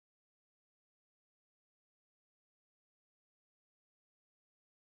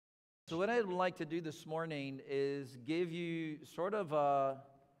So what I'd like to do this morning is give you sort of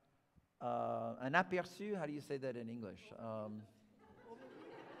an aperçu. How do you say that in English?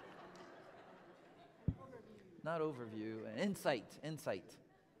 Not overview, an insight.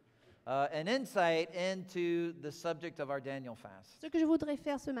 An insight into the subject of our Daniel fast. Ce que je voudrais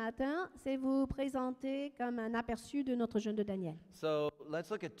faire ce matin, c'est vous présenter comme un aperçu de notre jeûne de Daniel. So let's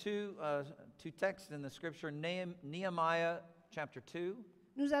look at two texts in the scripture, Nehemiah chapter 2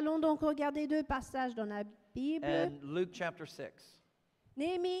 Nous allons donc regarder deux passages dans la Bible. and Luke chapter 6.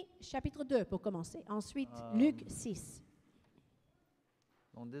 Néhémie, chapitre 2, pour commencer. Ensuite, Luc 6.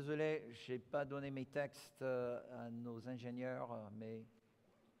 Donc désolé, je n'ai pas donné mes textes à nos ingénieurs, mais...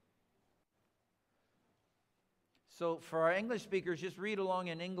 So for our English speakers, just read along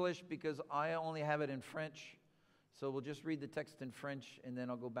in English because I only have it in French. So we'll just read the text in French and then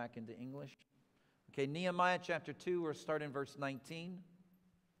I'll go back into English. Okay, Nehemiah chapter 2, we'll start in verse 19.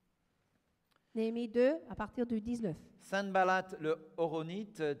 Néhémie 2, à partir du 19. Sanballat le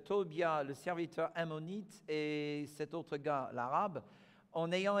Horonite, Tobia le serviteur ammonite et cet autre gars, l'arabe,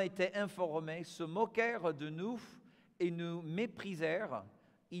 en ayant été informés, se moquèrent de nous et nous méprisèrent.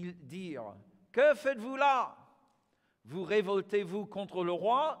 Ils dirent, « Que faites-vous là? Vous révoltez-vous contre le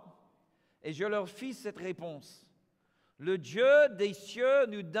roi? » Et je leur fis cette réponse. « Le Dieu des cieux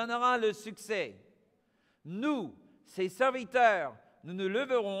nous donnera le succès. Nous, ses serviteurs, nous nous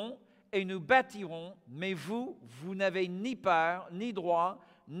leverons et nous bâtirons, mais vous, vous n'avez ni part, ni droit,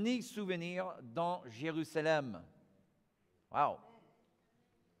 ni souvenir dans Jérusalem. » Wow.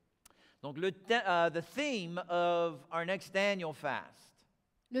 Donc, the theme of our next Daniel fast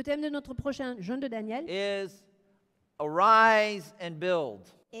Le thème de notre prochain jeûne de Daniel is arise and build.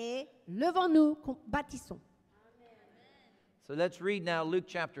 est levons-nous, bâtissons. So let's read now Luke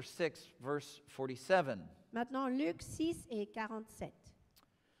chapter 6, verse 47. Maintenant, Luc 6 et 47.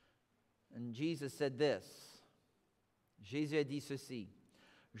 And Jesus said this. Jésus a dit ceci.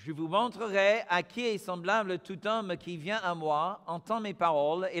 Je vous montrerai à qui est semblable tout homme qui vient à moi, entend mes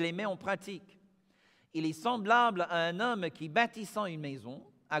paroles et les met en pratique. Il est semblable à un homme qui, bâtissant une maison,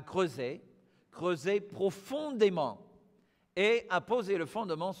 a creusé profondément et a posé le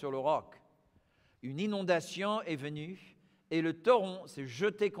fondement sur le roc. Une inondation est venue et le torrent s'est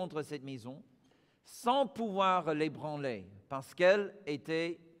jeté contre cette maison sans pouvoir l'ébranler parce qu'elle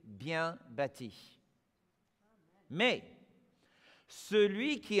était bien bâtie. Mais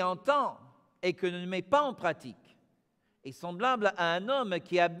celui qui entend et que ne met pas en pratique est semblable à un homme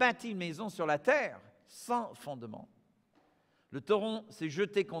qui a bâti une maison sur la terre sans fondement. Le torrent s'est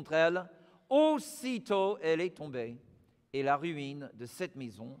jeté contre elle, aussitôt elle est tombée, et la ruine de cette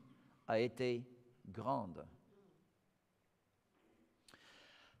maison a été grande.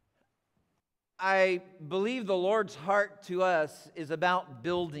 I believe the Lord's heart to us is about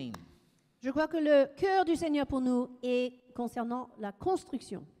building. Je crois que le cœur du Seigneur pour nous est concernant la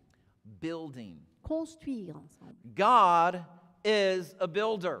construction. Building. Construire ensemble. God is a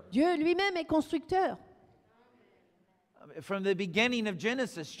builder. Dieu lui-même est constructeur. From the beginning of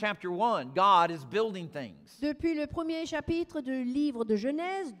Genesis chapter 1, God is building things. Depuis le premier chapitre du livre de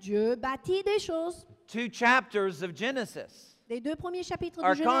Genèse, Dieu bâtit des choses. 2 chapters of Genesis Les deux premiers chapitres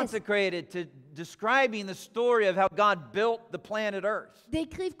are de Genèse consecrated to describing the story of how God built the planet Earth.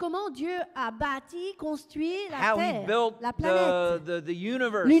 décrivent comment Dieu a bâti, construit la How he terre, built la planète, the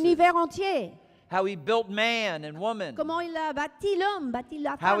universe. l'univers entier. How he built man and woman. Comment il a bâti l'homme, bâti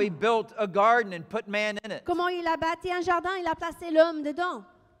la How he femme. built a garden and put man in it. Comment il a bâti un jardin, il a placé l'homme dedans.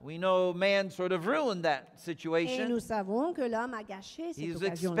 We know man sort of ruined that Et situation. nous savons que l'homme a gâché He cette was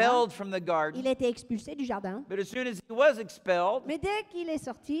occasion-là. expelled from the Il garden. a été expulsé du jardin. But as soon as he was expelled, Mais dès qu'il est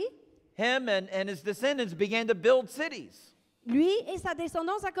sorti, him and his descendants began to build cities. lui et sa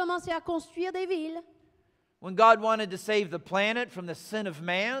descendance a commencé à construire des villes. When God wanted to save the planet from the sin of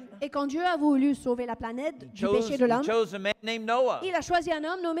man, Et quand Dieu a voulu sauver la planète he du péché de l'homme, chose a man named Noah il a choisi un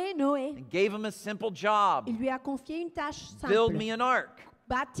homme nommé Noé. and gave him a simple job. Il lui a confié une tâche Build simple. me an ark.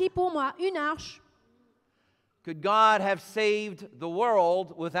 Bâtis pour moi une arche. Could God have saved the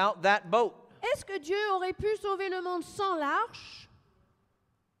world without that boat? Est-ce que Dieu aurait pu sauver le monde sans l'arche?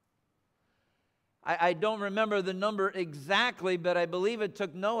 I don't remember the number exactly, but I believe it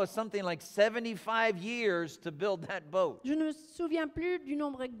took Noah something like 75 years to build that boat. Je ne me souviens plus du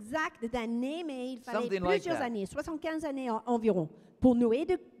nombre exact d'années, mais il fallait Something like plusieurs that. années, 75 années environ, pour Noé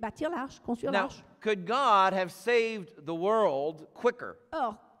de bâtir l'arche, construire Now, l'arche. could God have saved the world quicker?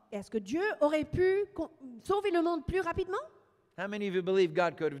 Or, est-ce que Dieu aurait pu sauver le monde plus rapidement? How many of you believe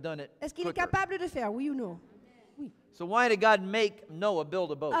God could have done it Est-ce qu'il est quicker? capable de faire, oui ou non? So why did God make Noah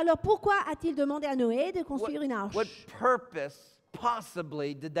build a boat? Alors pourquoi a-t-il demandé à Noé de construire une arche? What purpose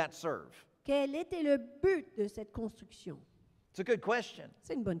possibly did that serve? Quel était le but de cette construction? It's a good question.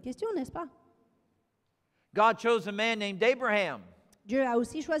 C'est une bonne question, n'est-ce pas? God chose a man named Abraham, Dieu a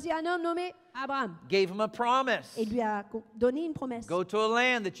aussi choisi un homme nommé Abraham gave him a promise. et lui a donné une promesse. Go to a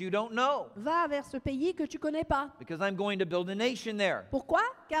land that you don't know, Va vers ce pays que tu connais pas. because I'm going to build a nation there. Pourquoi?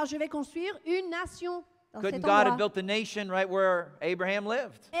 Car je vais construire une nation dans Couldn't cet God have endroit. built a nation right where Abraham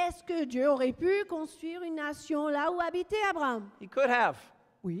lived? Est-ce que Dieu aurait pu construire une nation là où habitait Abraham? He could have.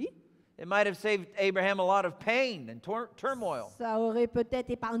 Oui. It might have saved Abraham a lot of pain and turmoil. Ça aurait peut-être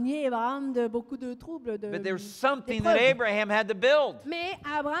épargné Abraham de beaucoup de troubles, But there's something that d'épreuves. Abraham had to build. Mais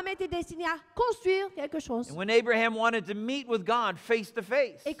Abraham était destiné à construire quelque chose. And when Abraham wanted to meet with God face to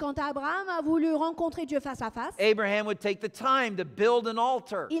face, Et quand Abraham a voulu rencontrer Dieu face à face, Abraham would take the time to build an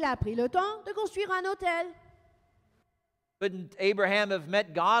altar. il a pris le temps de construire un autel. Couldn't Abraham have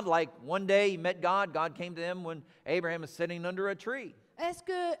met God like one day he met God? God came to him when Abraham was sitting under a tree. Est-ce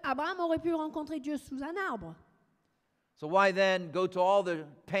que Abraham aurait pu rencontrer Dieu sous un arbre? So why then go to all the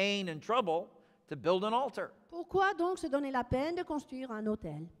pain and trouble to build an altar? Pourquoi donc se donner la peine de construire un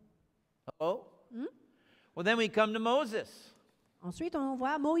autel? Oh? Well, then we come to Moses. Ensuite, on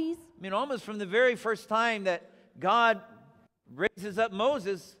voit Moïse. I mean, almost from the very first time that God raises up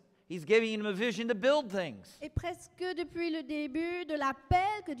Moses, he's giving him a vision to build things. Et presque depuis le début de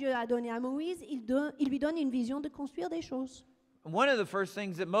l'appel que Dieu a donné à Moïse, il lui donne une vision de construire des choses. One of the first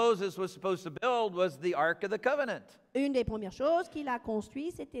things that Moses was supposed to build was the Ark of the Covenant. Une des premières choses qu'il a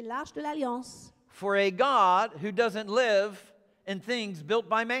construit, c'était l'arche de l'Alliance. For a God who doesn't live in things built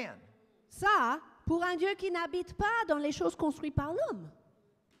by man. Ça, pour un Dieu qui n'habite pas dans les choses construites par l'homme.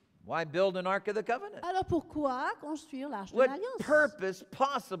 Why build an Ark of the Covenant? Alors pourquoi construire l'arche de What l'Alliance? purpose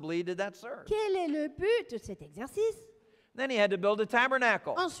possibly did that serve? Quel est le but de cet exercice? Then he had to build a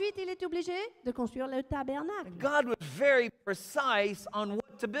tabernacle. Ensuite, il est obligé de construire le tabernacle. God was very precise on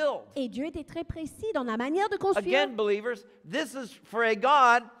what to build. Et Dieu était très précis dans la manière de construire. Again, believers, this is for a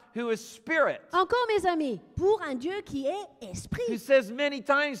God who is spirit, Encore, mes amis, pour un Dieu qui est who esprit, says many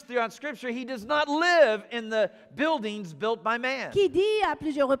times throughout Scripture he does not live in the buildings built by man. qui dit à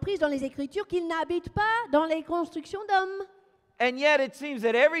plusieurs reprises dans les Écritures qu'il n'habite pas dans les constructions d'hommes. And yet it seems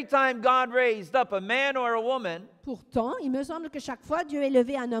that every time God raised up a man or a woman, Pourtant, il me semble que chaque fois Dieu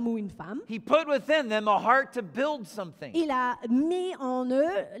élevait un homme ou une femme, he put within them a heart to build something. il a mis en eux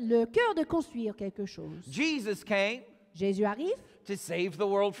le cœur de construire quelque chose. Jesus came Jésus arrive to save the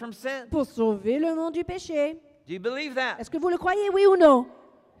world from sin. pour sauver le monde du péché. Do you believe that? Est-ce que vous le croyez, oui ou non?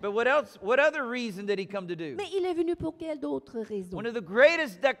 But what else? What other reason did he come to do? Mais il est venu pour quelle d'autre raison? One of the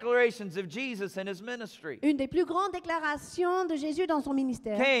greatest declarations of Jesus in his ministry Une des plus grandes déclarations de Jésus dans son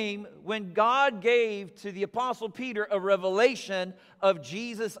ministère came when God gave to the apostle Peter a revelation of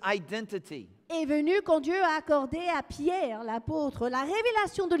Jesus' identity. est venue quand Dieu a accordé à Pierre, l'apôtre, la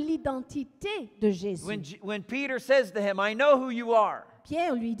révélation de l'identité de Jésus. When Peter says to him, I know who you are.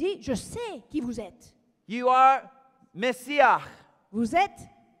 Pierre lui dit, je sais qui vous êtes. You are Messiah. Vous êtes,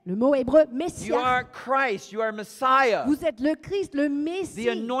 le mot hébreu, You Messia. are Christ. You are Messiah. Vous êtes le Christ, le Messie, The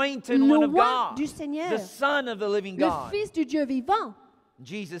anointed one le of roi God. du Seigneur, The Son of the living le God. Fils du Dieu vivant.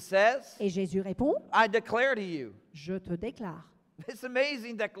 Jesus says, Et Jésus répond, I declare to you. je te déclare. This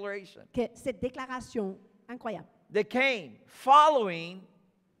amazing declaration Que cette déclaration incroyable that came following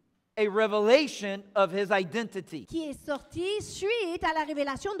a revelation of his identity. qui est sortie suite à la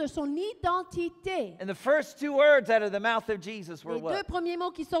révélation de son identité. And the first two words out of the mouth of Jesus were Les deux what? premiers mots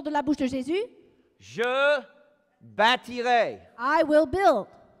qui sortent de la bouche de Jésus, Je bâtirai. I will build.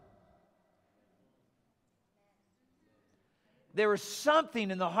 There was something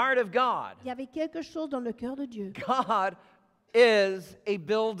in the heart of God. Il y avait quelque chose dans le cœur de Dieu. God is a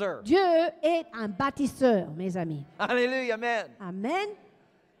builder. Dieu est un bâtisseur, mes amis. Hallelujah, amen. Amen.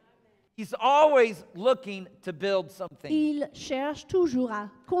 He's always looking to build something. Il cherche toujours à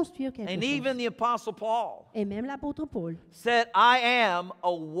construire quelque And chose. even the Apostle Paul Et même l'apôtre Paul said, I am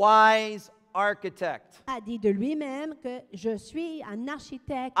a wise architect. a dit de lui-même que je suis un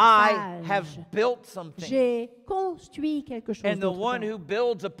architecte I have sage. built something. J'ai construit quelque chose And the d'autre. one who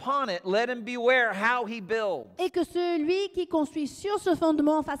builds upon it, let him beware how he builds. Et que celui qui construit sur ce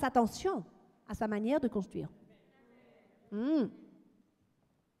fondement fasse attention à sa manière de construire.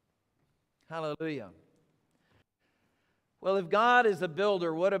 Hallelujah. Well, if God is a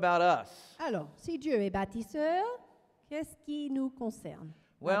builder, what about us? Alors, si Dieu est bâtisseur, qu'est-ce qui nous concerne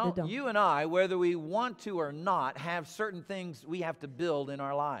Well, là-dedans? you and I, whether we want to or not, have certain things we have to build in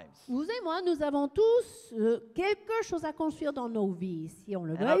our lives. Vous et moi, nous avons tous quelque chose à construire dans nos vies, si on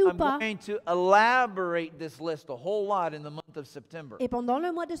le And veuille ou I'm pas. going to elaborate this list a whole lot in the month of September. Et pendant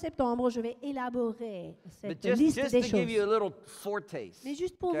le mois de septembre, je vais élaborer But cette liste just des to give you a choses. little foretaste Mais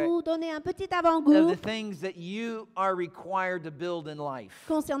juste pour okay, vous donner un petit of avant-goût the things that you are required to build in life.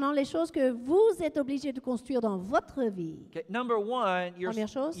 concernant les choses que vous êtes obligés de construire dans votre vie. Okay, number one, Première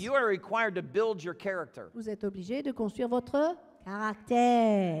chose. you are required to build your character. Vous êtes obligés de construire votre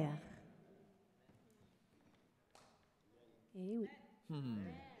caractère. Eh oui.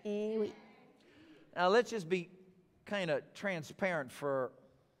 Eh oui. Now let's just be kind of transparent for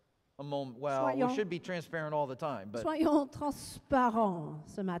a moment. Well, we Soyons- should be transparent all the time, but Soyons transparents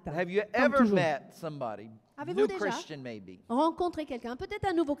ce matin. have you comme ever toujours. met somebody, Avez-vous new déjà Christian maybe, rencontré quelqu'un, peut-être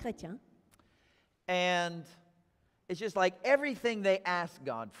un nouveau chrétien, and it's just like everything they ask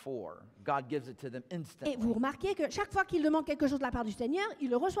God for, God gives it to them et instantly. vous remarquez que chaque fois qu'il demande quelque chose de la part du Seigneur, il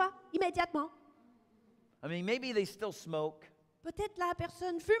le reçoit immédiatement. I mean, maybe they still smoke, Peut-être la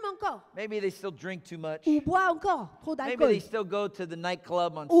personne fume encore, maybe they still drink too much, ou boit encore trop maybe d'alcool, they still go to the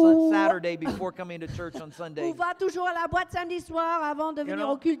nightclub on Ou- Saturday before coming to church on ou Sunday. va toujours à la boîte samedi soir avant de You venir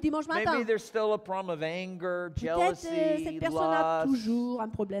know, au culte dimanche matin. maybe there's still a problem of anger, Peut-être jealousy, cette personne a lust. toujours un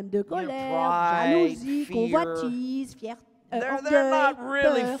problème de colère, pride, jalousie, fear. convoitise, fierté, They're not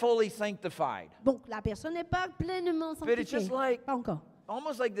really peur. fully sanctified. Donc la personne n'est pas pleinement But it's sanctifiée. just like Pas encore.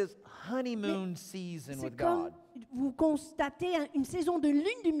 almost like this honeymoon season C'est with comme God. vous constatez une saison de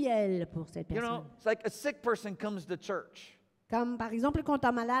lune du miel pour cette You personne. know, it's like a sick person comes to church. Comme par exemple quand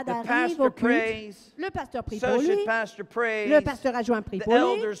un malade The arrive pastor au culte, prays, le pasteur prie pour associate lui, pastor prays, le pasteur adjoint prie the pour lui,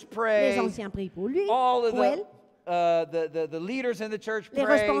 elders pray, les anciens prient pour lui, all of pour elle, the leaders in the church les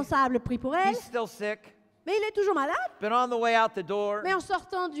pray. responsables prient pour elle, He's still sick. mais il est toujours malade. But on the way out the door, Mais en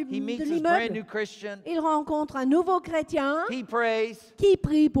sortant he de meets his brand new l'immeuble, Christian. il rencontre un nouveau chrétien He prays. qui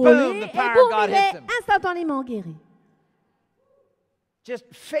prie pour Boom, lui the et power of boum, God il hits est him. instantanément guéri. Just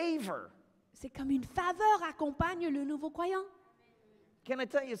favor. C'est comme une faveur accompagne le nouveau croyant. Can I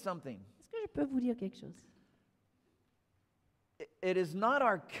tell you something? Est-ce que je peux vous dire quelque chose? It is not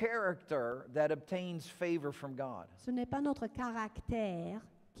our character that obtains favor from God. Ce n'est pas notre caractère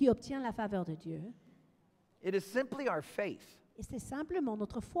qui obtient la faveur de Dieu, It is simply our faith. et c'est simplement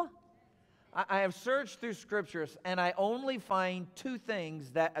notre foi. I have searched through scriptures and I only find two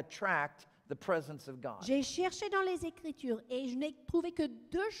things that attract the presence of God. J'ai cherché dans les Écritures et je n'ai trouvé que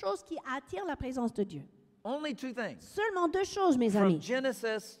deux choses qui attirent la présence de Dieu. Only two things. Seulement deux choses, mes From amis.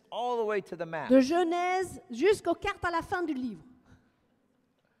 Genesis all the way to the map. De Genèse jusqu'aux cartes à la fin du livre.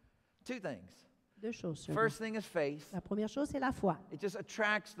 Two things. Deux choses seulement. First thing is faith. La première chose, c'est la foi. It just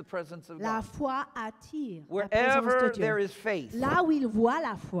attracts the presence of La God. foi attire la présence de Wherever there Dieu. is faith, Là où il voit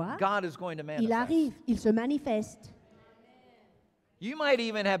la foi, God is going to il manifest. arrive, il se manifeste. You might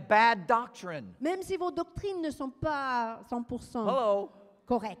even have bad doctrine. Même si vos doctrines ne sont pas 100% Hello.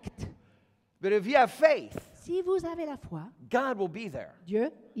 correctes. But if you have faith, Si vous avez la foi, God will be there.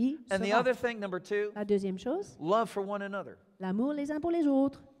 Dieu y And the sera. other thing, number two, La deuxième chose, love for one another. l'amour les uns pour les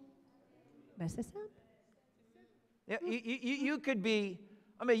autres. Ben, c'est simple. Yeah, you could be,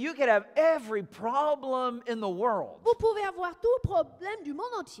 I mean, you could have every problem in the world. Vous pouvez avoir tout problème du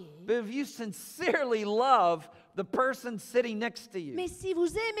monde entier. But if you sincerely love the person sitting next to you, Mais si vous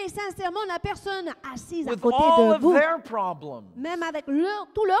aimez sincèrement la personne assise à with côté all de of vous, their problems, même avec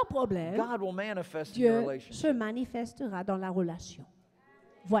tous leurs problèmes, God will manifest in your Dieu relationship. se manifestera dans la relation.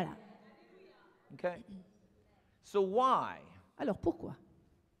 Voilà. Okay? So why? Alors pourquoi?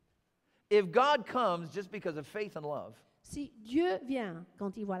 If God comes just because of faith and love, Si Dieu vient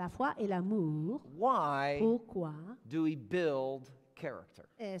quand il voit la foi et l'amour, why pourquoi do we build character?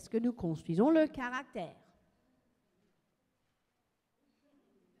 est-ce que nous construisons le caractère?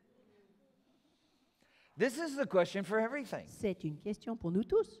 This is the question for everything. C'est une question pour nous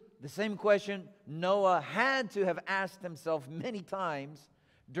tous. The same question Noah had to have asked himself many times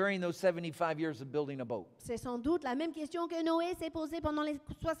during those 75 years of building a boat. C'est sans doute la même question que Noé s'est posée pendant les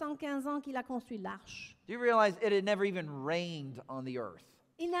 75 ans qu'il a construit l'arche. Do you realize it had never even rained on the earth?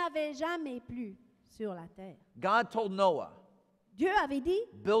 Il n'avait jamais plu sur la terre. God told Noah, Dieu avait dit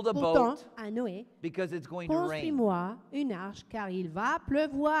build a pourtant boat à Noé, because it's going to rain. construis-moi une arche car il va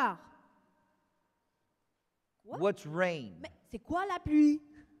pleuvoir. Quoi? What's rain? Mais c'est quoi la pluie?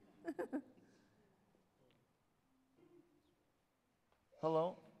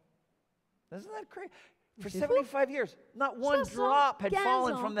 Hello? Isn't that crazy? For C'est fou. 75 years, not one drop had 75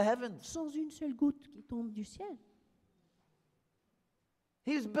 fallen ans from the heavens. sans une seule goutte qui tombe du ciel.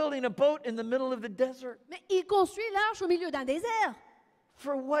 He was building a boat in the middle of the desert. Mais il construit l'arche au milieu d'un désert.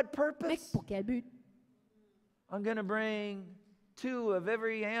 For what Mais purpose? pour quel but? I'm going to bring 2 of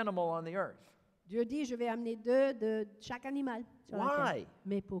every animal on the earth. Dieu dit, je vais amener 2 de chaque animal sur la terre. Why?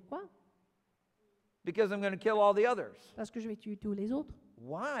 Mais pourquoi? Because I'm going to kill all the others. Parce que je vais tuer tous les autres.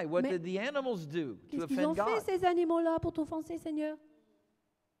 Why? What Mais did the animals do to Qu'est-ce qu'ils ont offend fait, God? ces animaux-là, pour t'offenser, Seigneur?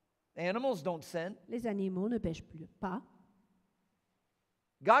 Animals don't sin. Les animaux ne pêchent plus pas.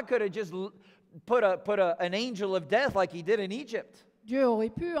 God could have just put an angel of death like he did in Egypt Dieu aurait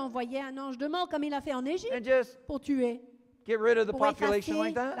pu envoyer un ange de mort comme il a fait en Égypte and just pour tuer, get rid of the pour population effacer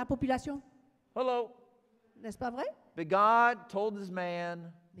like that. la population. Hello. N'est-ce pas vrai? But God told his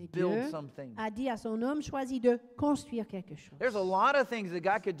man, Mais build Dieu something. a dit à son homme choisi de construire quelque chose. There's a lot of things that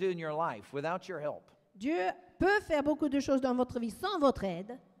God could do in your life without your help. Dieu peut faire beaucoup de choses dans votre vie sans votre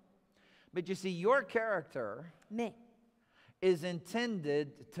aide, But you see, your character mais is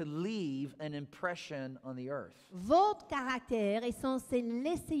intended to leave an impression on the earth. votre caractère est censé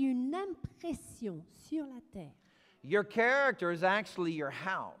laisser une impression sur la terre. Your character is actually your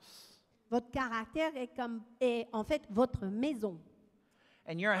house. Votre caractère est en fait votre maison.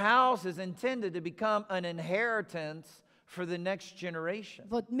 And your house is intended to become an inheritance for the next generation.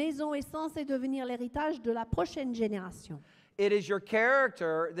 Votre maison est censée devenir l'héritage de la prochaine génération. It is your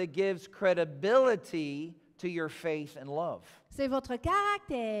character that gives credibility to your faith and love. C'est votre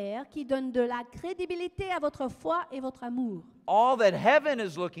caractère qui donne de la crédibilité à votre foi et votre amour. All that heaven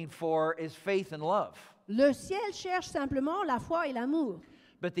is looking for is faith and love. Le ciel cherche simplement la foi et l'amour,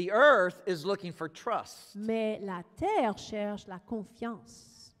 But the earth is looking for trust. mais la terre cherche la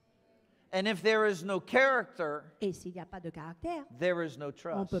confiance. And if there is no character, Et s'il n'y a pas de caractère, there is no on ne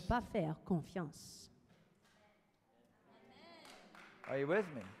trust. peut pas faire confiance. Are you with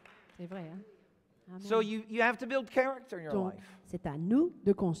me? C'est vrai, hein? Amen. So you have to build character in your Donc, life. c'est à nous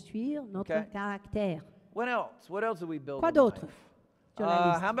de construire notre Okay. caractère. What else? What else do we build Quoi in d'autre life? sur la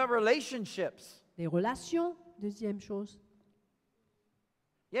liste? How about relationships? Des relations, deuxième chose.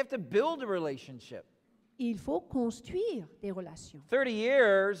 You have to build a relationship. Il faut construire des relations. 30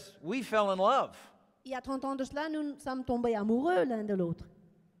 years, we fell in love. Il y a 30 ans de cela, nous sommes tombés amoureux l'un de l'autre.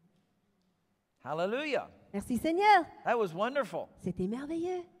 Hallelujah. Merci Seigneur. That was wonderful. C'était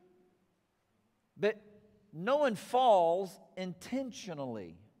merveilleux. But no one falls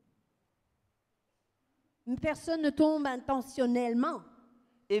intentionally. Une personne ne tombe intentionnellement.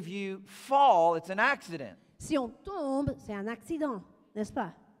 If you fall, it's an accident. Si on tombe, c'est un accident, n'est-ce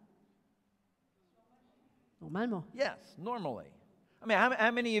pas? Normalement. Yes, normally. I mean, how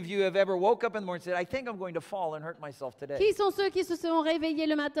many of you have ever woke up in the morning and said, I think I'm going to fall and hurt myself today? Qui sont ceux qui se sont réveillés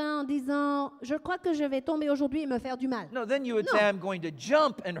le matin en disant « Je crois que je vais tomber aujourd'hui et me faire du mal No, then you would No. say, I'm going to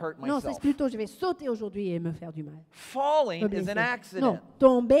jump and hurt » Non, c'est myself. plutôt « Je vais sauter aujourd'hui et me faire du mal. » Falling Me is blesser. an accident. Non,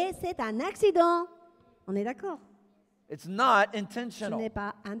 tomber, c'est un accident. On est d'accord? It's not Ce intentional. n'est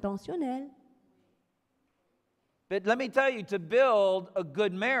pas intentionnel. But let me tell you, to build a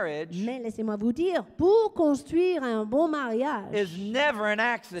good marriage Mais laissez-moi vous dire, pour construire un bon mariage, is never an ce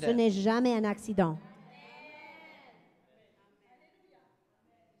accident. n'est jamais un accident.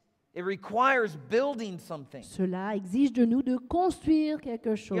 It requires building something. Cela exige de nous de construire quelque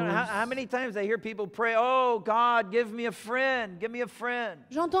You chose. know, how many times I hear people pray, oh, God, give me a friend, give me a friend.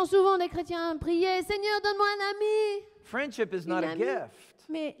 J'entends souvent des chrétiens prier, Seigneur, donne-moi un ami. Friendship is not Une a amie. gift.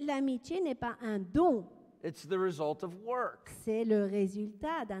 Mais l'amitié n'est pas un don, It's the result of work. c'est le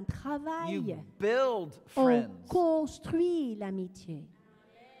résultat d'un travail. You build On friends. construit l'amitié.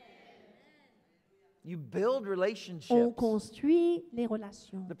 You build On relationships. construit les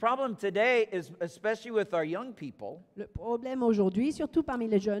relations. The problem today is, especially with our young people, Le problème aujourd'hui, surtout parmi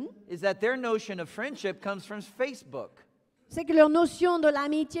les jeunes, is that their notion of friendship comes from Facebook. c'est que leur notion de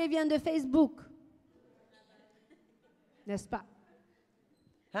l'amitié vient de Facebook. N'est-ce pas?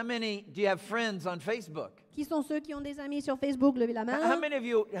 How many do you have friends on Facebook? Qui sont ceux qui ont des amis sur Facebook? Levez la How main. many of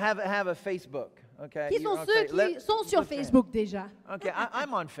you have a Facebook? Okay. Qui sont ceux qui sont sur Facebook déjà? Okay,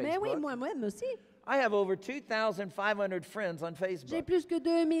 I'm on Mais oui, Facebook. moi-même aussi. I have over 2,500 friends on J'ai Facebook. plus que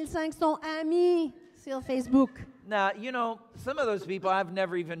 2500 amis sur Facebook. Now, you know, some of those people I've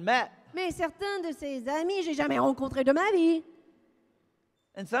never even met. Mais certains de ces amis, j'ai jamais rencontrés de ma vie.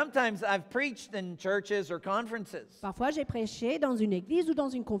 And sometimes I've preached in churches or conferences. Parfois, j'ai prêché dans une église ou dans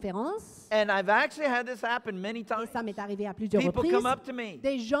une conférence. And I've actually had this happen many Et times. ça m'est arrivé à plusieurs People reprises. come up to me.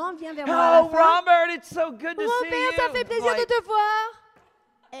 Des gens viennent vers moi à la Oh, fin. Robert, it's so good to see Robert, ça you. fait plaisir de Like, te voir.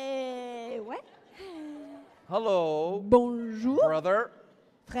 Et ouais. hello, Bonjour, brother.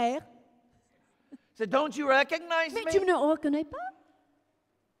 frère. So don't you recognize Mais tu me? ne me reconnais pas?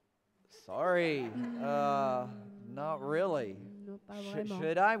 Sorry, not really. Non, pas vraiment.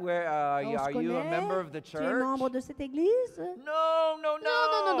 Should I? Where are On you? se Are you a connaît? member of the Tu es church? membre de cette église? No, no,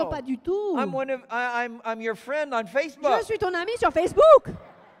 no. Non, pas du tout. I'm your friend on Facebook. Je suis ton ami sur Facebook.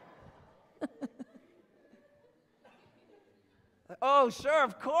 Oh, sure,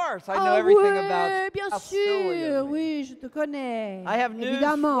 of course. I know Ah everything oui, about bien hostility. sûr, oui, je te connais. I have news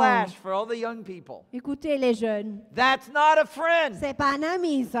Évidemment. flash for all the young people. Écoutez les jeunes, That's not a friend. c'est pas un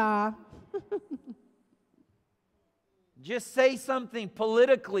ami ça. Just say something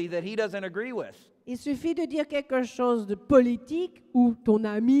politically that he doesn't agree with. Il suffit de dire quelque chose de politique où ton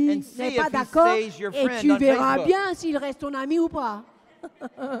ami And see n'est pas if he d'accord stays your et friend tu on verras Facebook. bien s'il reste ton ami ou pas.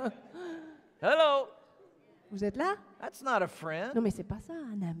 Hello. Vous êtes là? That's not a friend. Non mais c'est pas ça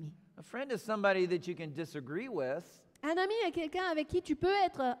un ami. A friend is somebody that you can disagree with, Un ami est quelqu'un avec qui tu peux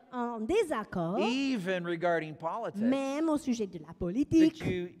être en désaccord, even regarding politics. même au sujet de la But politique,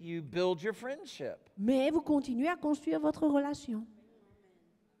 you build your friendship. mais vous continuez à construire votre relation.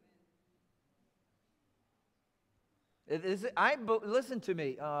 Listen to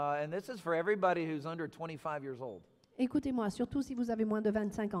me, and this is for everybody who's under 25 years old. Écoutez-moi, surtout si vous avez moins de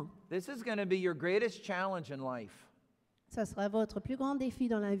 25 ans. This is going to be your greatest challenge in life Ça sera votre plus grand défi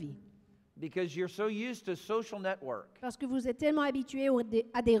dans la vie. because you're so used to social network Parce que vous êtes tellement habitué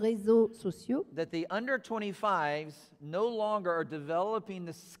à des réseaux sociaux that the under 25s no longer are developing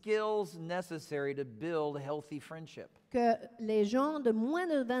the skills necessary to build healthy friendship. que les gens de moins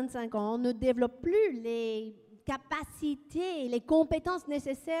de 25 ans ne développent plus les capacités, les compétences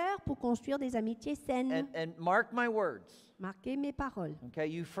nécessaires pour construire des amitiés saines. And mark my words. Marquez mes paroles. Okay,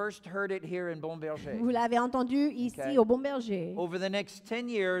 you first heard it here in Berger. Vous l'avez entendu ici Okay. au Bon Berger. Over the next 10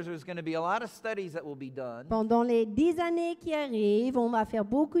 years, there's going to be a lot of studies that will be done Pendant les 10 années qui arrivent, on va faire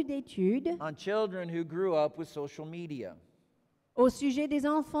beaucoup d'études on children who grew up with social media. au sujet des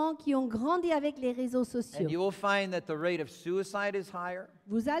enfants qui ont grandi avec les réseaux sociaux. And you will find that the rate of suicide is higher.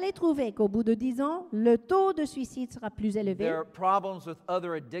 Vous allez trouver qu'au bout de 10 ans, le taux de suicide sera plus élevé. Their problems with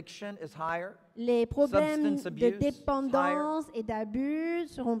other addiction is higher. Les problèmes Substance de abuse dépendance et d'abus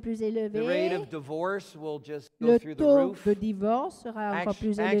seront plus The rate élevés. of divorce will just go Le through the taux roof. de divorce sera encore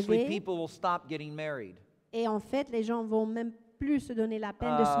plus Actually, élevé. people will stop getting married. Et en fait, les gens vont même plus se donner la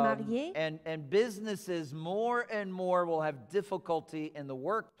peine de se marier. And businesses more and more will have difficulty in the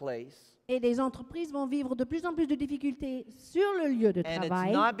workplace. Et les entreprises vont vivre de plus en plus de difficultés sur le lieu de And it's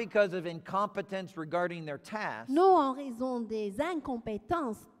travail. not because of incompetence regarding their tasks, Non en raison des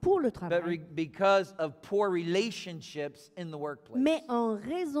incompétences pour le but travail, because of poor relationships in the workplace. mais en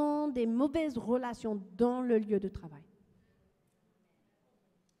raison des mauvaises relations dans le lieu de travail.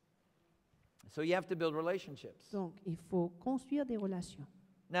 So you have to build relationships. Donc, il faut construire des relations.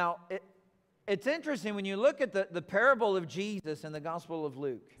 Now, it's interesting when you look at the parable of Jesus in the Gospel of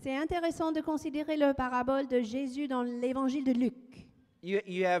Luke. C'est intéressant de considérer le parabole de Jésus dans l'évangile de Luc.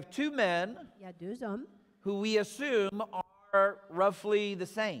 You have two men Il y a deux hommes who we assume are roughly the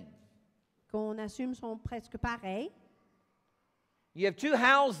same. qu'on assume sont presque pareils, You have two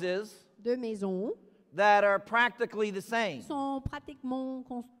houses deux maisons that are practically the same. sont pratiquement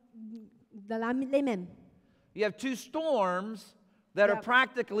les mêmes. You have two storms that are Yeah.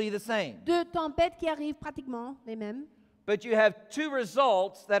 practically the same. Deux tempêtes qui arrivent pratiquement les mêmes, But you have two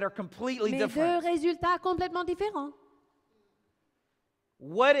results that are completely mais deux different. résultats complètement différents.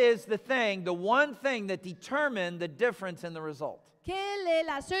 What is the one thing that determined the difference in the result? Quelle est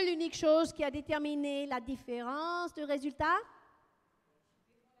la seule unique chose qui a déterminé la différence de résultat?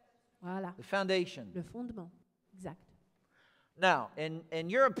 Voilà, The foundation. le fondement. Exact. Now, in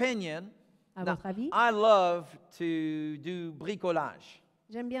your opinion, À now, votre avis? I love to do bricolage.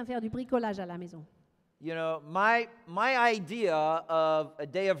 J'aime bien faire du bricolage à la maison. You know, my idea of a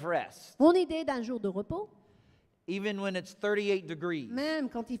day of rest, Mon idée d'un jour de repos, even when it's 38 degrees, même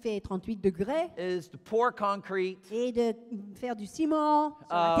quand il fait 38 degrés, is to pour concrete, et de faire du ciment sur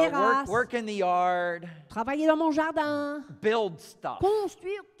la work, terrasse, work in the yard, travailler dans mon jardin, build stuff.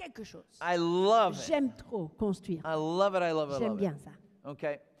 construire quelque chose. I love it. J'aime trop construire. I love it. I love it. I J'aime love bien it. ça.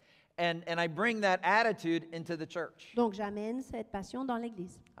 Okay. And I bring that attitude into the church. Donc j'amène cette passion dans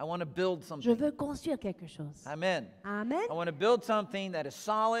l'église. I want to build Je something. veux construire quelque chose. Amen. Amen. I want to build something that is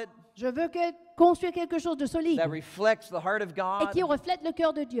solid, Je veux construire quelque chose de solide that reflects the heart of et God. qui reflète le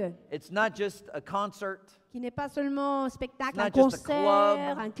cœur de Dieu. It's not just a concert. Qui n'est pas seulement un spectacle, It's un not just a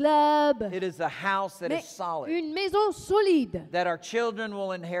concert, club. un club, It is a house that mais is solid, une maison solide that our children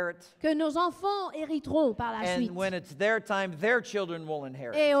will inherit. que nos enfants hériteront par la suite. And when it's their time, their children will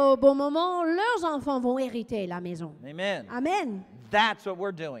inherit. Et au bon moment, leurs enfants vont hériter la maison. Amen. Amen. That's what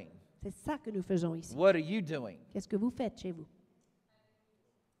we're doing. C'est ça que nous faisons ici. What are you doing? Qu'est-ce que vous faites chez vous?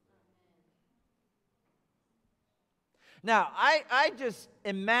 Now, I just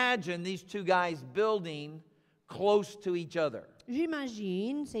imagine these two guys building close to each other.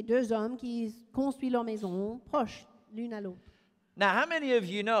 J'imagine ces deux hommes qui construisent leur maison proches l'une à l'autre. Now, how many of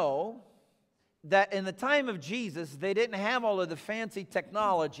you know that in the time of Jesus, they didn't have all of the fancy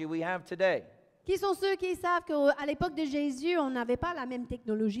technology we have today. Qui sont ceux qui savent qu'à l'époque de Jésus, on n'avait pas la même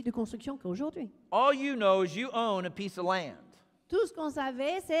technologie de construction qu'aujourd'hui? All you know is you own a piece of land. Tout ce qu'on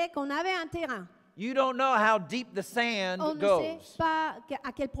savait, c'est qu'on avait un terrain. You don't know how deep the sand On ne goes. sait pas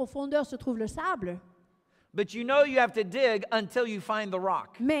à quelle profondeur se trouve le sable, But you know you have to dig until you find the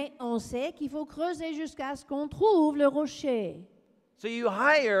rock. mais on sait qu'il faut creuser jusqu'à ce qu'on trouve le rocher. So you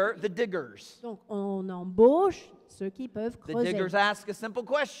hire the diggers. Donc, on embauche ceux qui peuvent The creuser. diggers ask a simple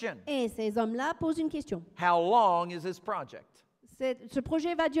question. Et ces hommes-là posent une question. How long is this project? Ce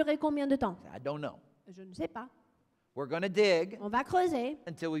projet va durer combien de temps? I don't know. Je ne sais pas. We're going to dig On va creuser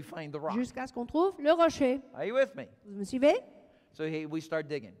until we find the rock. jusqu'à ce qu'on trouve le rocher. Are you with me? Vous me suivez? So we start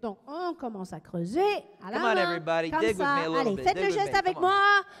digging. Donc, on commence à creuser à la Come on, main, everybody, comme dig with ça. me a little Allez, bit. faites Dig le with geste me. avec Come on.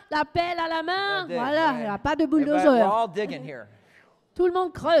 moi, la pelle à la main. Dig, Voilà, right. il n'y a pas de Everybody, we're bulldozer. all digging here. Tout le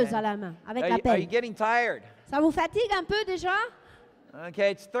monde creuse à la main avec la Are you pelle. getting tired? Ça vous fatigue un peu déjà?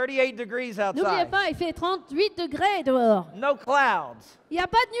 Okay, it's 38 degrees N'oubliez outside. pas, il fait 38 degrés dehors. No clouds. Il n'y a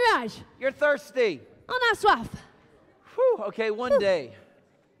pas de nuages. You're thirsty. On a soif. Whew, okay, one day.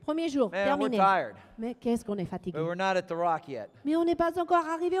 Premier jour, Man, we're terminé. tired. Mais qu'est-ce qu'on est fatigué. But we're not at the rock yet. Mais on n'est pas encore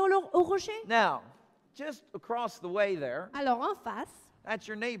arrivé au rocher. Now, just across the way there, Alors en face, that's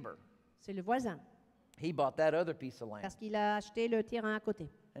your neighbor. c'est le voisin. He bought that other piece of land. Parce qu'il a acheté le terrain à côté.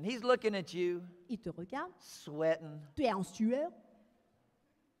 And he's looking at you, Il te regarde. sweating. Tu es en sueur.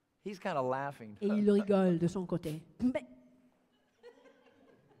 He's kind of laughing. Et il rigole de son côté. Mais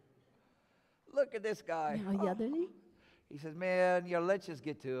Look at this guy. regarde-lui. He says, man, let's just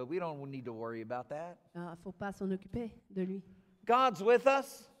get to it. We don't need to worry about that. Il ne faut pas s'en occuper de lui. God's with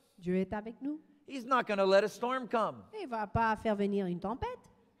us. Dieu est avec nous. He's not going to let a storm come. Il ne va pas faire venir une tempête.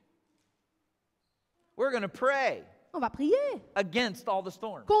 We're going to pray On va prier against all the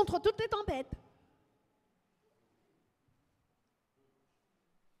storms. contre toutes les tempêtes.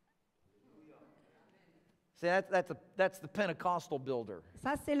 See, that's the Pentecostal builder.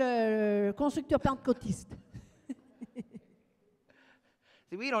 Ça, c'est le constructeur pentecôtiste.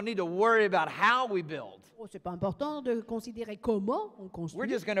 See, we don't need to worry about how we build. Oh, c'est pas important de considérer comment on We're construit.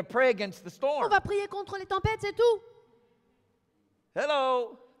 just going to pray against the On storm. va prier contre les tempêtes, c'est tout.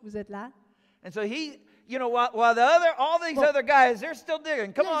 Hello. Vous êtes là? And so while all these Bon. other guys, they're still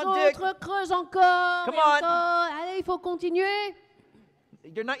digging. Come on, Les dig. autres creusent encore. Come et on. encore. Allez, il faut continuer.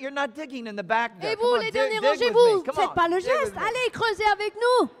 You're not digging in the back there. Et Come vous, on, les dig derniers with rangez-vous. me. Come Faites on, pas le dig with geste. me. Allez, creusez avec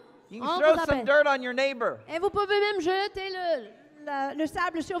nous. You On can vous throw some appelle. dirt on your neighbor. Et vous pouvez même jeter le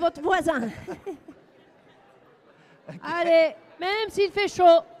sable sur votre voisin. Allez, même s'il fait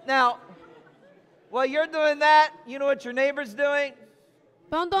chaud. Now, while you're doing that, you know what your neighbor's doing?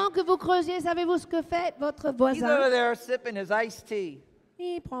 Pendant que vous creusiez, savez-vous ce que fait votre He's over voisin? there sipping his iced tea.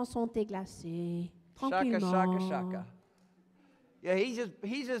 Il prend son thé glacé, Shaka, tranquillement. shaka, shaka. Yeah,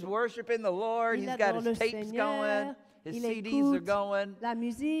 he's just worshiping the Lord. Il He's got adore his le tapes Seigneur, going. His il CDs are écoute going. la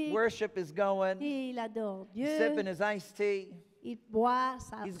musique, Worship is going. il adore He's Dieu, sipping his iced tea. il boit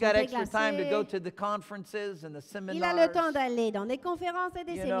son He's thé got extra time to go glacé. to the conferences and the Il a le temps seminars. d'aller dans des conférences et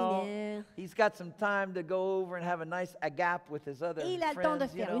des You know, séminaires. he's got some time to go over and have a nice agape with his other Il a le temps de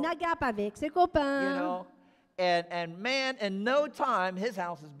friends, you faire know. une agape avec ses copains. You know, and man, in no time, his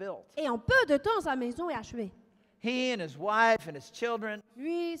house is built. Et en peu de temps, sa maison est achevée. He and his wife and his children,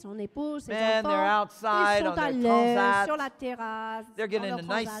 Lui, son épouse, ses man, they're enfants, outside ils on sont à their l'aise transats. sur la terrasse, They're dans getting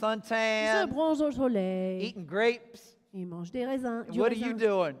leur a nice transat. Ils se suntan, bronzent au soleil. eating grapes. Ils mangent des raisins. And du what are you raisin.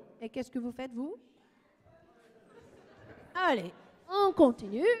 doing? Et qu'est-ce que vous faites, vous? Allez, on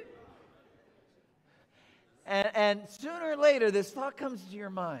continue. And sooner or later, this thought comes to your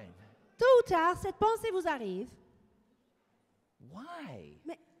mind. Tôt ou tard, cette pensée vous arrive. Why?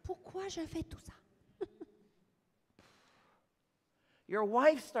 Mais pourquoi je fais tout ça? Your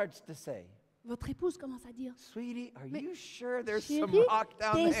wife starts to say, Votre épouse commence à dire, sweetie, are Mais you sure there's some chérie, rock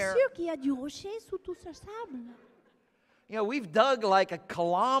down t'es there? sûr qu'il y a du rocher sous tout ce sable? You know, we've dug like a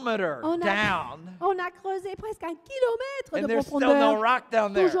kilometer On down, a creusé presque 1 kilomètre and de there's still profondeur. no rock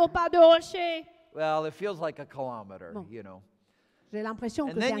down there. Toujours pas de rocher. Well, it feels like a kilometer, Bon. you know. J'ai l'impression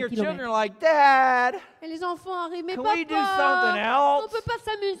que And c'est then 1 your children kilomètre. are like, Dad, Et les enfants arrivent, mais Can papa, we do something else? on peut pas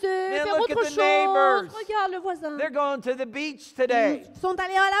s'amuser, Man, faire look at autre the chose. neighbors. Regarde le voisin. they're going to the beach today. Ils sont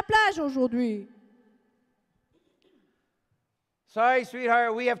allés à la plage aujourd'hui. Sorry,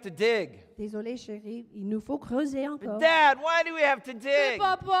 sweetheart, we have to dig. Désolé, chérie, il nous faut creuser encore. But Dad, why do we have to Mais dig?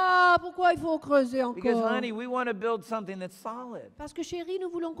 papa, pourquoi il faut creuser Because, encore? honey, we want to build something that's solid. Parce que chérie, nous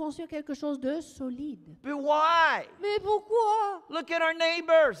voulons construire quelque chose de solide. But why? Mais pourquoi? Look at our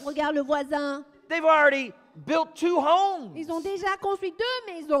neighbors. Regarde le voisin. They've already built 2 homes. Ils ont déjà construit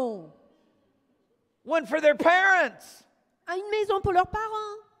 2 maisons. One for their parents. Une maison pour leurs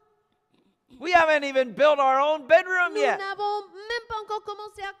parents. We haven't even built our own bedroom Nous yet. n'avons même pas encore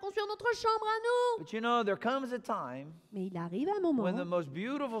commencé à construire notre chambre à nous. But you know, there comes a time Mais il arrive un moment when the most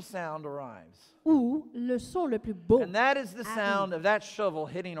beautiful sound arrives. où le son le plus beau, And that is the sound of that shovel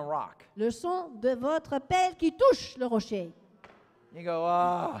hitting a rock. le son de votre pelle qui touche le rocher. You go,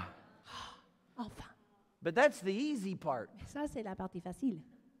 ah. Enfin, But that's the easy part. ça c'est la partie facile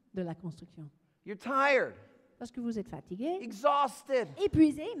de la construction. You're tired, Parce que vous êtes fatigué, exhausted.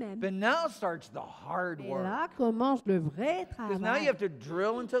 épuisé même. But now starts the hard Et work. là commence le vrai Because now you travail. have to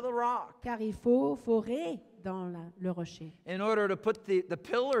drill into the rock Car il faut forer dans le rocher in order to put the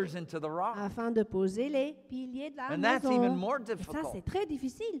pillars into the rock. afin de poser les piliers de la And that's even maison. more Et ça, difficult. c'est très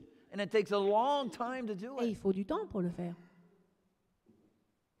difficile. And it takes a long time to do Et il it. faut du temps pour le faire.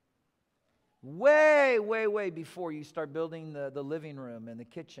 Way, way, way before you start building the living room and the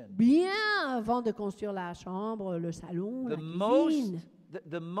kitchen. Bien avant de construire la chambre, le salon, la The most, cuisine.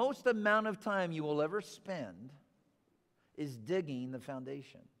 the most amount of time you will ever spend is digging the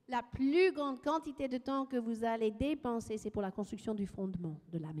foundation. La plus grande quantité de temps que vous allez dépenser, c'est pour la construction du fondement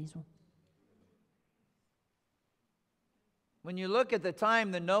de la maison. When you look at the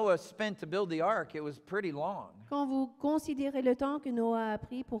time that Noah spent to build the ark, it was pretty long. Quand vous considérez le temps que Noah a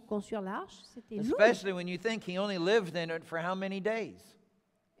pris pour construire l'arche, c'était long. Especially when you think he only lived in it for how many days?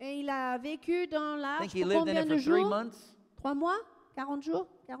 Et il a vécu dans I l'arche think he pour lived in combien it de for 3 jours? months. 3 mois? 40 jours?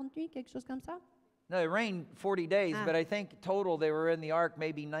 40 nuits? Quelque chose comme ça? No, it rained 40 days, Ah. but I think total they were in the ark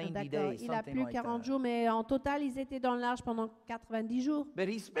maybe 90 D'accord, days, il a something plu like 40 that. jours, mais en total, ils étaient dans l'arche pendant 90 jours. But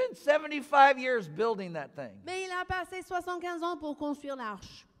he spent 75 years building that thing. Mais il a passé 75 ans pour construire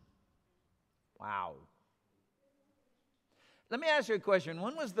l'arche. Wow. Let me ask you a question.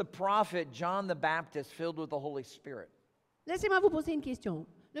 When was the prophet John the Baptist filled with the Holy Spirit? Laissez-moi vous poser une question.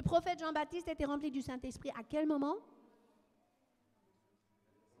 Le prophète Jean-Baptiste était rempli du Saint-Esprit à quel moment?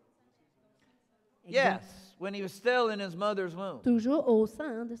 Exact. Yes, when he was still in his mother's womb. Toujours au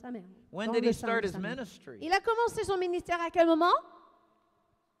sein de sa mère. When Dans did le he sein start de his sa mère. ministry? Il a commencé son ministère à quel moment?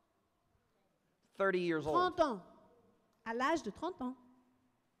 30 years old. 30 ans. À l'âge de 30 ans.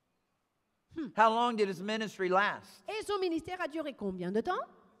 How long did his ministry last? Et son ministère a duré combien de temps?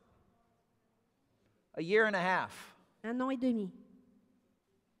 A year and a half. 1 an et demi.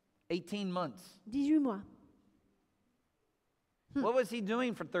 18 months. 18 mois. What was he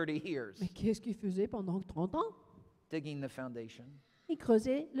doing for 30 years? Mais qu'est-ce qu'il faisait pendant 30 ans? Digging the foundation. Il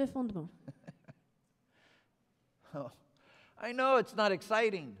creusait le fondement. Oh, I know it's not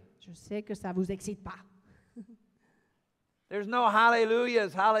exciting. Je sais que ça ne vous excite pas. There's no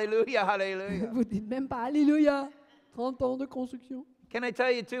hallelujahs, hallelujah, hallelujah. Vous dites même pas Alléluia. 30 ans de construction. Can I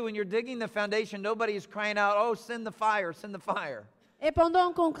tell you too, when you're digging the foundation, nobody is crying out, oh, send the fire, send the fire. Et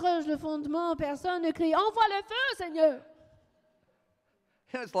pendant qu'on creuse le fondement, personne ne crie envoie le feu, Seigneur.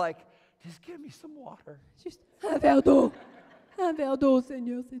 It's like, just give me some water. Juste un verre d'eau. Un verre d'eau,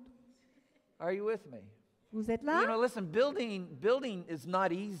 Seigneur, c'est tout. Are you with me? Vous êtes You know, là? listen, building is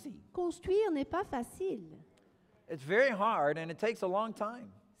not easy. Construire n'est pas facile. It's very hard and it takes a long time.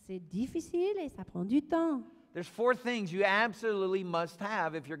 C'est difficile et ça prend du temps. There's 4 things you absolutely must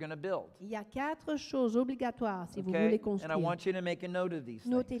have if you're going to build. Il y a 4 choses obligatoires si vous Okay? voulez And I construire. want you to make a note of these things.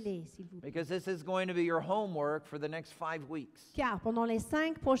 Notez-les, s'il vous plaît. Because this is going to be your homework for the next 5 weeks. Car pendant les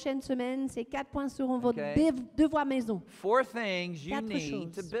 5 prochaines semaines, ces 4 points seront votre Okay. devoir maison. 4 things you 4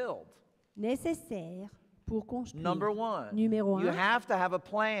 need to choses. build. Nécessaires pour construire. Number 1, Numéro you 1, have to have a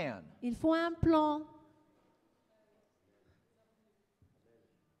plan. il faut un plan.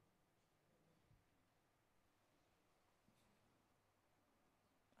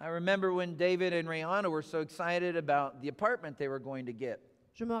 I remember when David and Rihanna were so excited about the apartment they were going to get.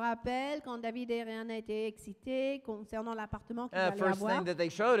 Je me rappelle quand David et Rihanna étaient excités concernant l'appartement qu'ils And the allaient first avoir. thing that they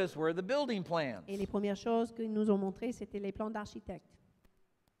showed us were the building plans. Et les premières choses qu'ils nous ont montrées, c'était les plans d'architecte.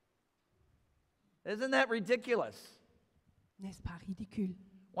 Isn't that ridiculous? N'est-ce pas ridicule?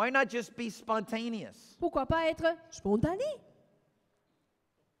 Why not just be spontaneous? Pourquoi pas être spontané?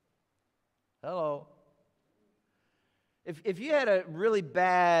 Hello. If you had a really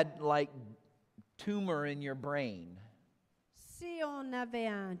bad tumor in your brain Si on avait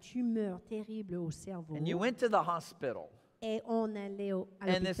un tumeur terrible au cerveau and you went to the hospital et on allait à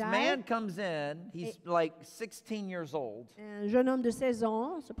and this l'hôpital, man comes in, he's like 16 years old, un jeune homme de 16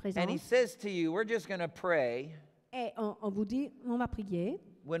 ans se présente and he says to you, we're just going to pray et on vous dit, on va prier.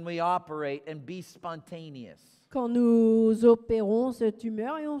 when we operate and be spontaneous. Quand nous opérons ce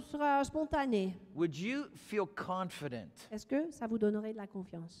tumeur et on sera spontané. Would you feel confident? Est-ce que ça vous donnerait de la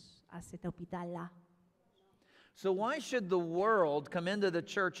confiance à cet hôpital-là? So why should the world come into the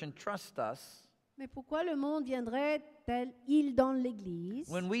church and trust us Mais pourquoi le monde viendrait tel il dans l'Église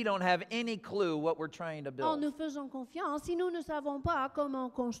when we don't have any clue what we're trying to en build? nous faisant confiance si nous ne savons pas comment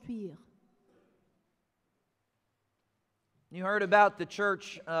construire? You heard about the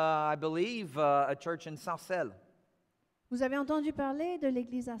church, I believe, a church in Sarcelles. Vous avez entendu parler de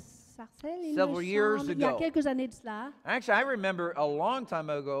l'Église à Sarcelles, il Several me years semble, il y a ago. quelques années de cela. Actually, I remember a long time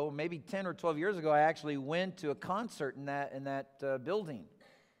ago, maybe 10 or 12 years ago, I actually went to a concert in that building.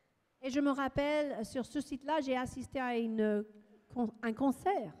 Et je me rappelle, sur ce site-là, j'ai assisté à un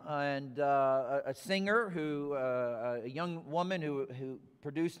concert. And a singer a young woman who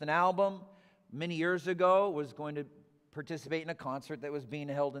produced an album many years ago was going to participate in a concert that was being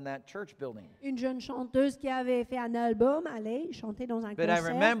held in that church building. Une jeune chanteuse qui avait fait un album allait chanter dans un But I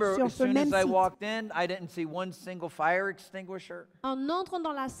concert remember sur as ce soon même as I site. walked in, I didn't see one single fire extinguisher, En entrant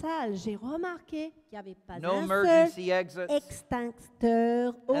dans la salle, j'ai remarqué qu'il n'y avait pas no un seul emergency exits.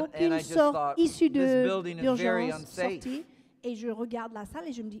 extincteur, And aucune I just sorte thought, issue this building is very d'urgence unsafe. sortie. Et je regarde la salle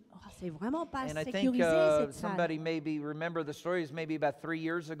et je me dis, oh, c'est vraiment pas And I think sécurisé cette salle. somebody maybe remember the stories maybe about 3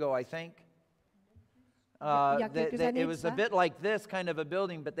 years ago, I think. Il y a quelques années It de was a ça. bit like this kind of a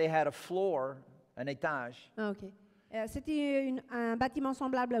building, but they had a floor, an étage. Ah, ok. C'était un bâtiment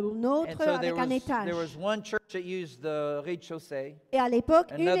semblable à un autre And so avec un étage. there was one church that used the rez-de-chaussée, Et à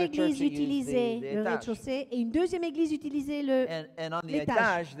l'époque, une another église church that used utilisait the le étage. rez-de-chaussée et une deuxième église utilisait le... and on the l'étage.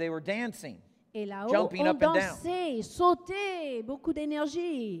 étage they were dancing. Et là-haut, jumping on up and down. dansait, sautait, beaucoup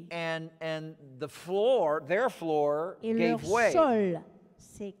d'énergie. And the floor, their floor, Et leur gave way, sol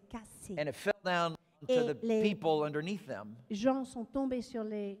s'est cassé. and it fell down Et to the les people underneath them. gens sont tombés sur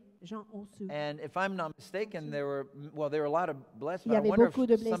les gens en dessous. And if I'm not mistaken, there were a lot of blessed. Il y But I avait wonder beaucoup if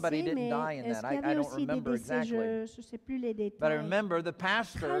de somebody blessés, didn't mais die in est-ce that. qu'il y I avait don't aussi des remember décès? exactly. Je ne sais plus les But I détails. remember the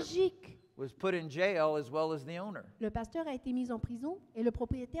pastor Tragique. was put in jail as well as the owner, Le pasteur a été mis en prison et le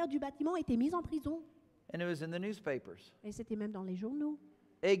propriétaire du bâtiment a été mis en prison. and it was in the newspapers. Et c'était même dans les journaux.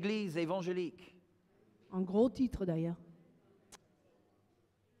 Église évangélique. En gros titre d'ailleurs.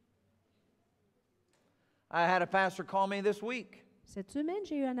 I had a pastor call me this week. Cette semaine,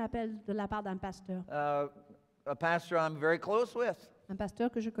 j'ai eu un appel de la part d'un pasteur. A pastor I'm very close with Un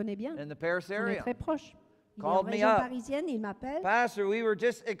pasteur que je connais bien. in the Paris On est area. très proche. Il est en Called me région up. parisienne, il m'appelle. Pastor, we were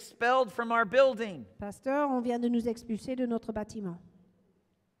just expelled from our building. Pasteur, on vient de nous expulser de notre bâtiment.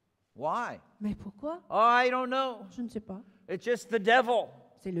 Why? Mais pourquoi? Oh, I don't know. Je ne sais pas. It's just the devil.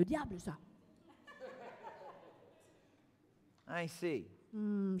 C'est le diable, ça. I see.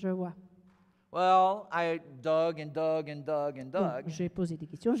 Je vois. Well, I dug and dug and dug and Bon, dug. j'ai posé des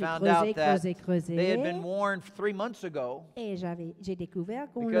questions, j'ai Found creusé, out that creusé, they had been creusé. warned 3 months ago Et j'ai découvert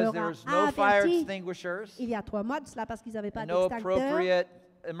qu'on because leur there a was no fire averti extinguishers, il y a 3 mois de cela parce qu'ils n'avaient pas and no d'extincteur, appropriate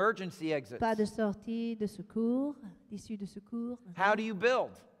emergency exits. pas de sortie de secours, d'issue de secours. How do you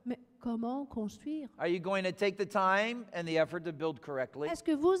build? Mais comment construire? Are you going to take the time and the effort to build correctly? Est-ce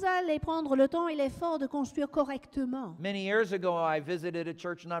que vous allez prendre le temps et l'effort de construire correctement? Many years ago, I visited a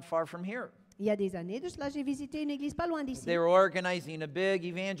church not far from here. Il y a des années de cela, j'ai visité une église pas loin d'ici. They were organizing a big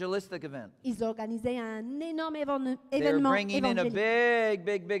evangelistic event. Ils organisaient un énorme They were événement bringing in a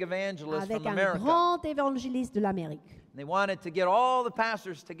évangélique big evangelist avec from un America. grand évangéliste de l'Amérique. They wanted to get all the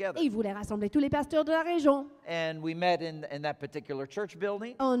pastors together. Et ils voulaient rassembler tous les pasteurs de la région. And we met in that particular church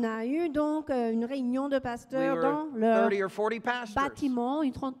building. On a eu donc une réunion de We pasteurs were dans leur 30 or 40 pastors. bâtiment,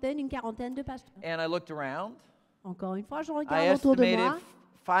 une trentaine, une quarantaine de pasteurs. And I looked around. Encore une fois, je I regarde autour de estimated moi.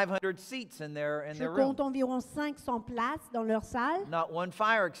 500 seats in Je their room. compte environ 500 places dans leur salle. Not one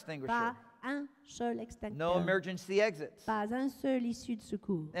fire Pas extinguisher. un seul No extincteur. emergency exits. Pas un seul issue de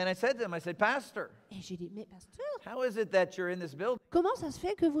secours. And I said to him, I said, Pastor, Et j'ai dit, mais pasteur, how is it that you're in this building? comment ça se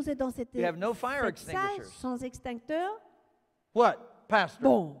fait que vous êtes dans cette, You have no fire cette salle extinguishers. sans extincteur? What? Pastor.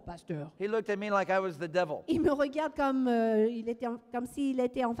 Bon, pasteur. He looked at me like I was the devil. Il me regarde comme, comme s'il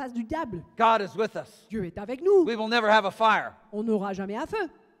était en face du diable. God is with us. Dieu est avec nous. We will never have a fire. On n'aura jamais un feu.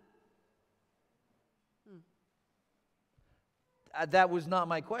 That was not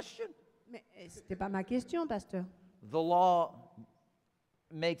my question. Mais ce n'était pas ma question, pasteur. The law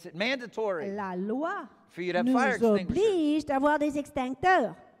makes it mandatory La loi for you to have nous fire extinguishers. oblige d'avoir des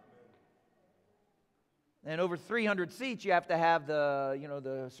extincteurs. And over 300 seats, you have to have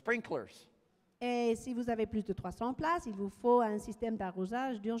the sprinklers. Et si vous avez plus de 300 places, il vous faut un système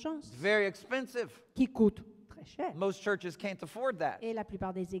d'arrosage d'urgence It's very expensive. qui coûte très cher. Most churches can't afford that. Et la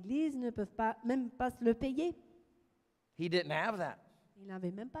plupart des églises ne peuvent pas, même pas se le payer. He didn't have that. Ils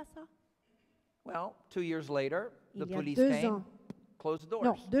n'avaient même pas ça. Well, 2 years later, the Il y a police 2 came, ans. closed the doors.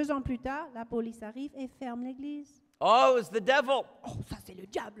 Non, 2 ans plus tard, la police arrive et ferme l'église. Oh, it's the devil. Oh, ça c'est le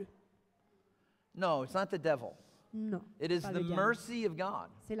diable. No, it's not the devil. Non. It is pas the le diable. mercy of God.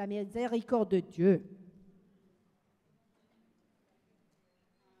 C'est la miséricorde de Dieu.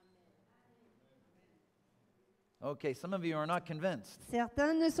 Okay, some of you are not convinced.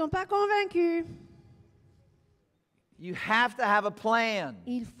 Certains ne sont pas convaincus. You have to have a plan.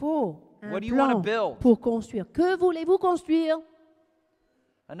 Il faut un What do you want to plan build? pour construire. Que voulez-vous construire?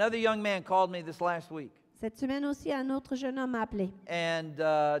 Another young man called me this last week Cette semaine aussi, un autre jeune homme m'a appelé. and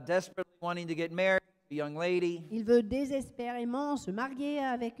desperately wanting to get married, a young lady. Il veut désespérément se marier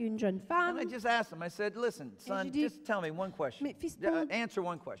avec une jeune femme. And I just asked him, I said, listen, son, j'ai dit, just tell me one question. mais fiston, Answer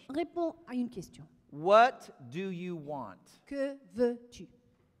one question. réponds à une question. What do you want? Que veux-tu?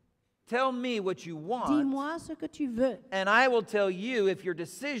 Tell me what you want, Dis-moi ce que tu veux. and I will tell you if your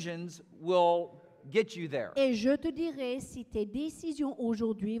decisions will get you there. Et je te dirai si tes décisions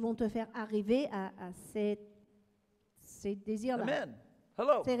aujourd'hui vont te faire arriver à ces désirs-là, Amen.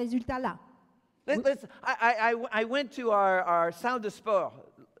 Hello. ces résultats-là. I went to our salle de sport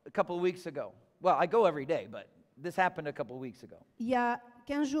a couple of weeks ago. Well, I go every day, but this happened a couple of weeks ago. Il y a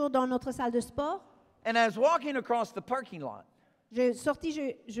 15 jours dans notre salle de sport, And I was walking across the parking lot. j'ai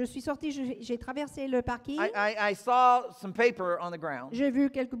traversé le parking, I saw some paper on the ground, j'ai vu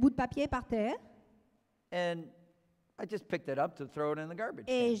quelques bouts de papier par terre and I just picked it up to throw it in the garbage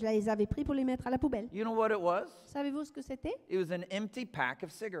et can. je les avais pris pour les mettre à la poubelle. You know what it was? Savez-vous ce que c'était? It was an empty pack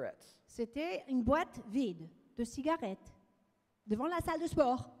of cigarettes. C'était une boîte vide de cigarettes devant la salle de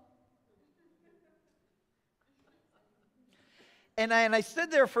sport. And I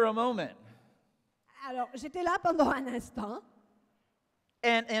stood there for a moment, Alors, j'étais là pendant un instant.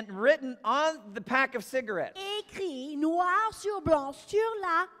 and written on the pack of cigarettes, Écrit noir sur blanc sur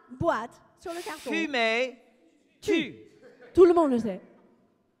la boîte, sur le carton. fumer, tu, Tout le monde le sait.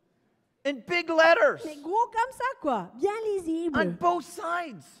 in big letters, C'est gros comme ça, quoi. Bien lisible. on both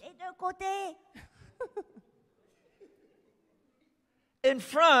sides, Et de côté. in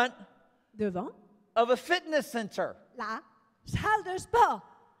front Devant of a fitness center. la salle de sport.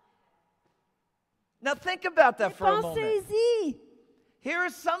 Now think about that for a moment. Pensez-y. Here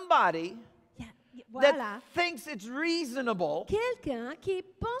is somebody Voilà. that thinks it's reasonable Quelqu'un qui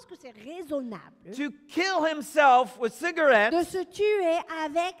pense que c'est raisonnable to kill himself with de cigarettes. se tuer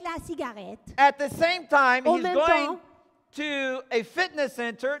avec la cigarette. At the same time, En he's même going temps, to a fitness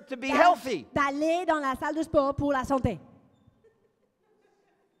center to be healthy. D'aller dans la salle de sport pour la santé.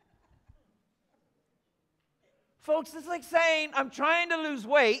 Folks, it's like saying, I'm trying to lose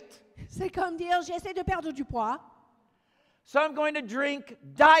weight, C'est comme dire, j'essaie de perdre du poids, so I'm going to drink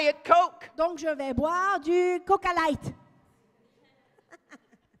Diet Coke. donc je vais boire du Coca Light.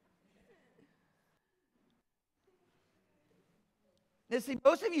 You see,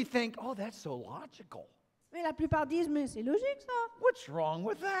 most of you think, oh, that's so logical. Mais la plupart disent, mais c'est logique ça. What's wrong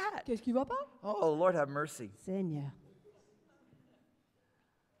with that? Qu'est-ce qui va pas? Oh, Lord have mercy. Seigneur.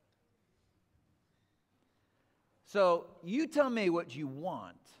 So you tell me what you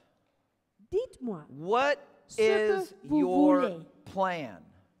want. Dites-moi What ce que is vous your voulez plan?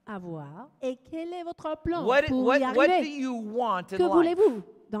 avoir et quel est votre plan What pour y do arriver. you want Que in life? voulez-vous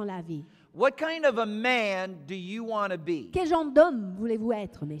dans la vie? What kind of a man do you want to be? Quel genre d'homme voulez-vous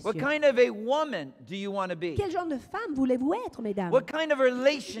être, messieurs? What kind of a woman do you want to be? Quel genre de femme voulez-vous être, mesdames? What kind of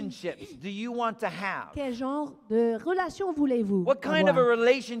relationships do you want to have? Quel genre de relation voulez-vous What kind of a avoir?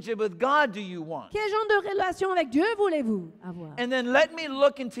 relationship with God do you want? Quel genre de relation avec Dieu voulez-vous avoir? And then let me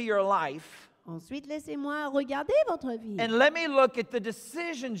look into your life Ensuite, laissez-moi regarder votre vie. and let me look at the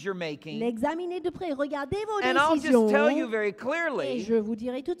decisions you're making. L'examiner de près. Regardez vos And I'll décisions. just tell you very Et clearly je vous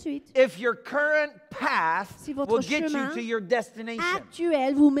dirai tout de suite. if your current path Si votre will get you chemin to your destination.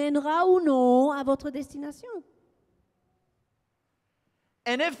 actuel vous mènera ou non à votre destination.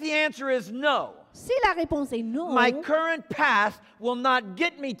 And if the answer is no, Si la réponse est non, my current path will not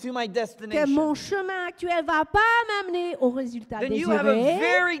get me to my que destination, mon chemin actuel va pas m'amener au résultat then you have a désiré,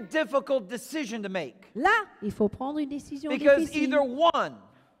 very difficult decision to make. là, il faut prendre une décision Because difficile. either one,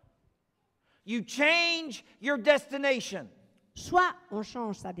 you change your destination. Soit on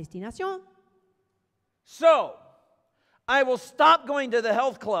change sa destination, So, I will stop going to the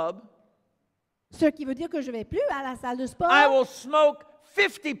health club. ce qui veut dire que je vais plus à la salle de sport. I will smoke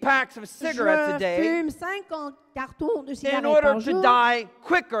 50 packs of cigarettes a Je day fume 50 cartons de in cigarettes order par to jour, die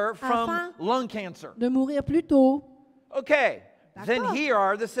quicker from afin lung cancer. de mourir plus tôt. Okay, then D'accord. here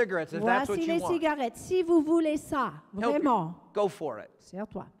are the cigarettes if that's what Voici you les want. cigarettes. Si vous voulez ça, Help vraiment, Go for it.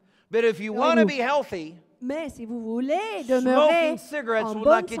 serre-toi. But if you Serrez-vous. want to be healthy, Mais si vous voulez demeurer Smoking cigarettes en will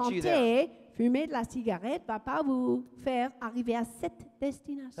bonne not get you santé, fumer de la cigarette ne va pas vous faire arriver à cette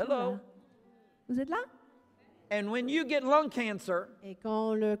destination-là. Hello? Vous êtes là? And when you get lung cancer, Et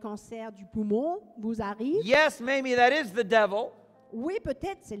quand le cancer du poumon vous arrive, yes, maybe that is the devil. oui,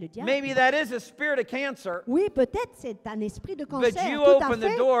 peut-être c'est le diable. Maybe that is a spirit of cancer. Oui, peut-être c'est un esprit de But cancer, you tout à open the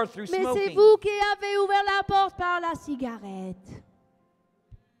fait. door through Mais c'est smoking. vous qui avez ouvert la porte par la cigarette.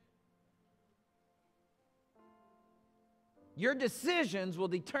 Your decisions will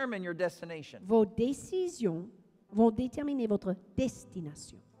determine your destination. Vos décisions vont déterminer votre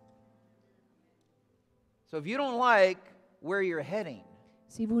destination. So if you don't like where you're heading,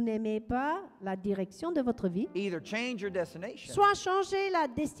 Si vous n'aimez pas la direction de votre vie, either change your destination soit changez la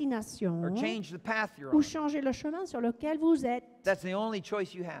destination or change the path you're ou on. changez le chemin sur lequel vous êtes. That's the only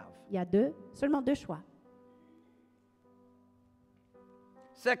choice you have. Il y a seulement deux choix.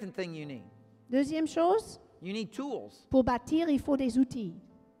 Second thing you need, Deuxième chose, you need tools. pour bâtir, il faut des outils.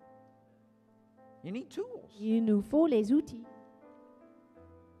 You need tools. Il nous faut les outils.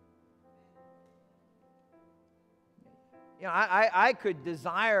 You know, I could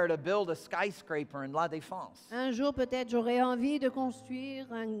desire to build a skyscraper in La Défense. Un jour, peut-être, j'aurais envie de construire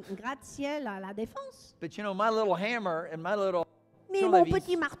un gratte-ciel à la Défense. But you know, my little hammer and my little Mais mon tournevis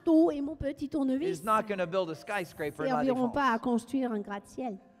petit marteau et mon petit tournevis is not going to build a ne skyscraper in La serviront pas à Défense. construire un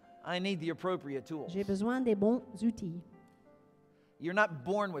gratte-ciel. I need the appropriate tools. J'ai besoin des bons outils. You're not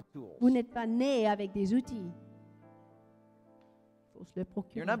born with tools. Vous n'êtes pas né avec des outils. Il faut se le You're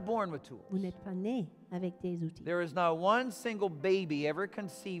procurer. not born with tools. Vous n'êtes pas né avec des outils. There is not one single baby ever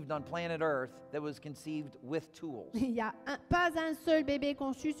conceived on planet Earth that was conceived with tools. Il n'y a pas un seul bébé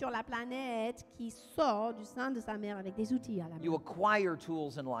conçu sur la planète qui sort du sein de sa mère avec des outils à la main. You acquire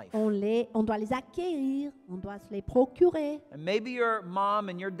tools in life. On doit les acquérir, on doit se les procurer. And maybe your mom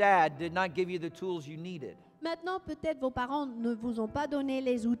and your dad did not give you the tools you needed. Maintenant, peut-être vos parents ne vous ont pas donné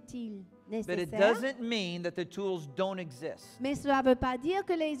les outils But it nécessaires, doesn't mean that the tools don't exist. mais cela ne veut pas dire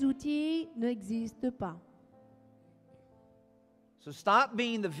que les outils n'existent pas. So stop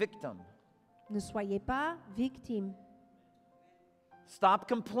being the victim. Ne soyez pas victime. Stop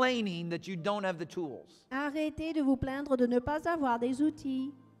complaining that you don't have the tools. Arrêtez de vous plaindre de ne pas avoir des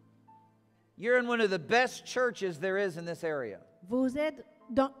outils. You're in one of the best churches there is in this area. Vous êtes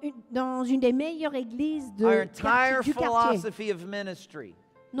dans une des meilleures églises Our entire du quartier. philosophy of ministry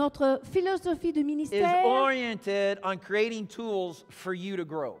Notre philosophie de is ministère oriented on creating tools for you to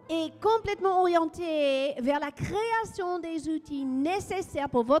grow. est complètement orientée vers la création des outils nécessaires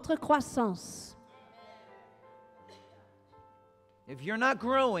pour votre croissance. If you're not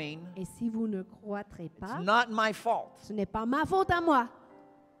growing, Et si vous ne croîtrez pas, it's not my fault. ce n'est pas ma faute à moi.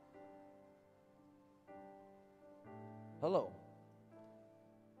 Hello.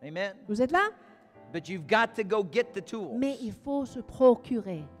 Amen. Vous êtes là? But you've got to go get the tools. Mais il faut se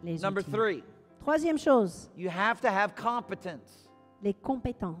procurer les Number outils. 3, Troisième chose, you have to have competence. les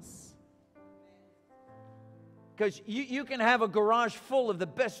compétences. Because you can have a garage full of the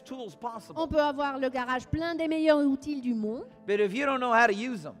best tools On possible. peut avoir le garage plein des meilleurs outils du monde, But if you don't know how to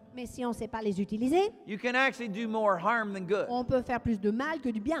use them, mais si on ne sait pas les utiliser, you can actually do more harm than good. on peut faire plus de mal que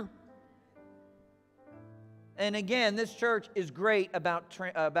du bien. And again, this church is great about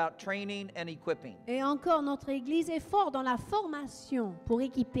training and equipping. Et encore, notre Église est forte dans la formation pour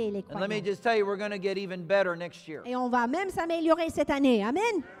équiper les And let me croyants. just tell you, we're going to get even better next year. Et on va même s'améliorer cette année.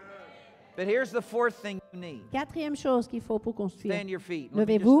 Amen. But here's the fourth thing you need. Quatrième chose qu'il faut pour construire. Stand your feet. Let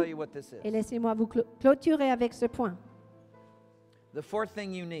me just Levez-vous tell you what this et is. laissez-moi vous clôturer avec ce point. The fourth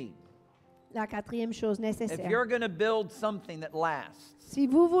thing you need. La quatrième chose If nécessaire. you're going to build something that lasts, Si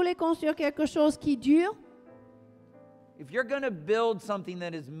vous voulez construire quelque chose qui dure, if you're going to build something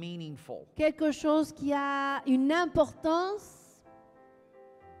that is meaningful, quelque chose qui a une importance,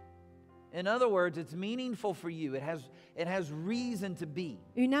 in other words, it's meaningful for you. It has reason to be,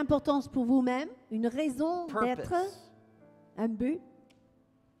 une importance pour vous-même, une raison d'être, purpose, un but,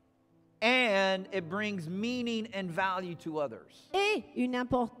 and it brings meaning and value to others. et une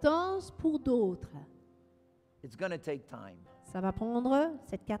importance pour d'autres. It's going to take time. Ça va prendre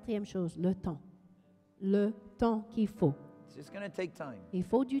cette quatrième chose, le temps. Le temps qu'il faut. It's just going to take time. Il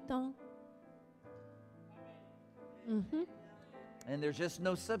faut du temps. Mhm. And there's just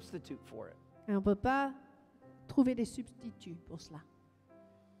no substitute for it. Et on ne peut pas trouver des substituts pour cela.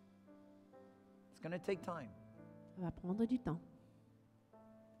 It's going to take time. Ça va prendre du temps.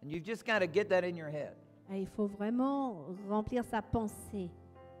 And you've just got to get that in your head. Et il faut vraiment remplir sa pensée.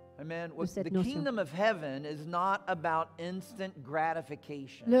 Amen. cette The notion. kingdom of heaven is not about instant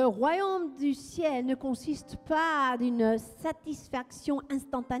gratification. Le royaume du ciel ne consiste pas d'une satisfaction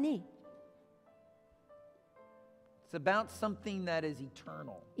instantanée. It's about something that is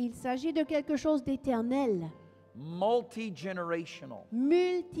eternal, Il s'agit de quelque chose d'éternel, multi-generational.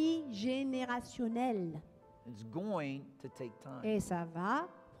 multigénérationnel. It's going to take time. Et ça va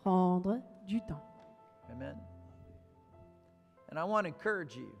prendre du temps. Amen. And I want to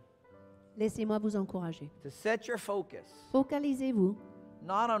encourage you Laissez-moi vous encourager. to set your focus Focalisez-vous,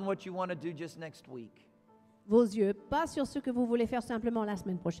 not on what you want to do just next week, vos yeux, pas sur ce que vous voulez faire simplement la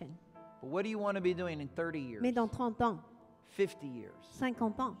semaine prochaine, but what do you want to be doing in 30 years, mais dans 30 ans, 50 years?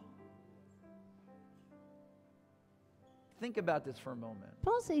 50 ans. Think about this for a moment.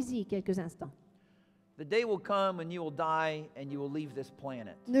 Pensez-y quelques instants. The day will come when you will die and you will leave this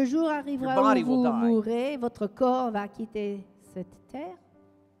planet. Le jour arrivera Your body où vous will die. mourrez, votre corps va quitter cette terre.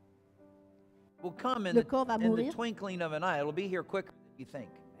 Will come Le corps va in the mourir. twinkling of an eye. It'll be here quicker than you think.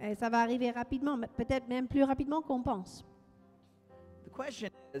 Et ça va arriver rapidement, peut-être même plus rapidement qu'on pense. The question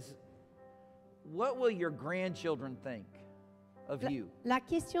is, what will your grandchildren think of you? La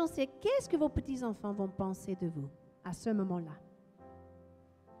question c'est qu'est-ce que vos petits-enfants vont penser de vous à ce moment-là?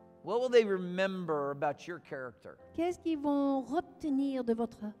 What will they remember about your character? Qu'est-ce qu'ils vont retenir de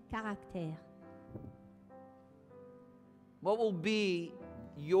votre caractère? What will be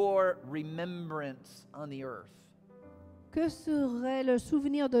your remembrance on the earth? Que serait le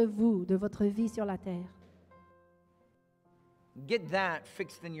souvenir de vous, de votre vie sur la terre? Get that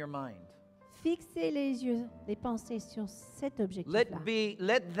fixed in your mind. Fixez les yeux, les pensées sur cet objectif-là.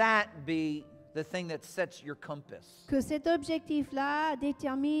 Let that be the thing that sets your compass. Que cet objectif-là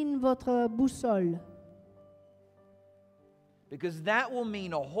détermine votre boussole. Because that will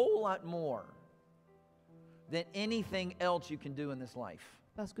mean a whole lot more than anything else you can do in this life.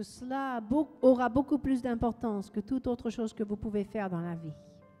 Parce que cela aura beaucoup plus d'importance que toute autre chose que vous pouvez faire dans la vie.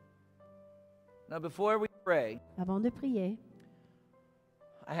 Now, before we pray, Avant de prier,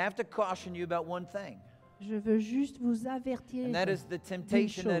 I have to caution you about one thing, je veux juste vous avertir and that is the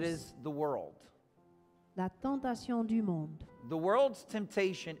temptation that chose. is the world. La tentation du monde. The world's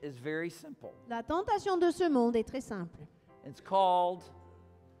temptation is very simple. La tentation de ce monde est très simple. It's called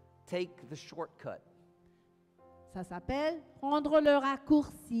take the shortcut. Ça s'appelle prendre le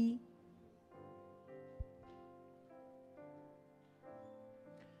raccourci.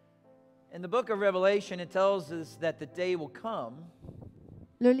 In the book of Revelation, it tells us that the day will come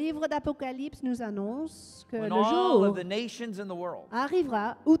Le livre d'Apocalypse nous annonce que when le all of jour the nations in the world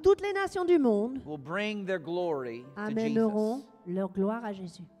arrivera où toutes les nations du monde will bring their glory to amèneront Jesus. leur gloire à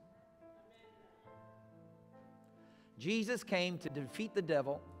Jésus. Jesus came to defeat the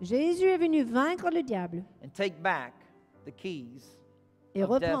devil Jésus est venu vaincre le diable and take back the keys et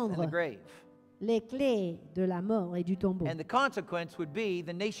of death and reprendre the grave. les clés de la mort et du tombeau. And the consequence would be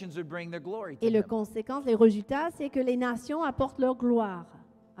the nations would bring their glory to Et le him. conséquence, les résultats, c'est que les nations apportent leur gloire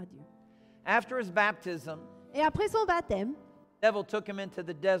à Dieu. After his baptism, Et après son baptême, the devil took him into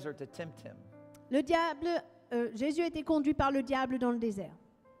the desert to tempt him. le diable, Jésus a été conduit par le diable dans le désert.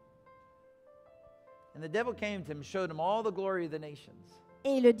 And the devil came to him and showed him all the glory of the nations.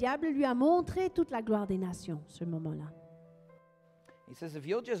 Et le diable lui a montré toute la gloire des nations, ce moment-là. He says, if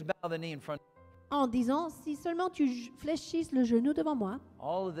you'll just bow the knee in front of En disant, si seulement tu fléchisses le genou devant moi,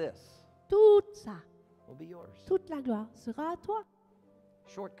 all of this tout ça, will be yours. toute la gloire sera à toi.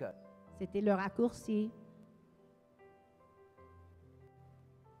 Shortcut. C'était le raccourci.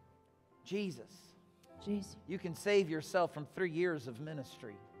 Jesus. Jésus. You can save yourself from 3 years of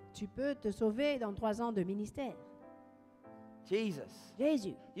ministry. Tu peux te sauver dans 3 ans de ministère. Jesus.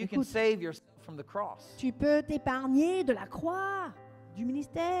 Jésus. You can Écoute, save yourself from the cross. tu peux t'épargner de la croix, du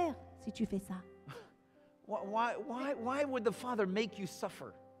ministère, si tu fais ça. Why would the Father make you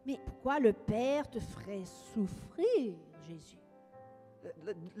suffer? Mais pourquoi le Père te ferait souffrir, Jésus?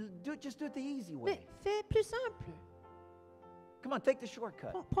 Just do it the easy way. Mais fais plus simple. Come on, take the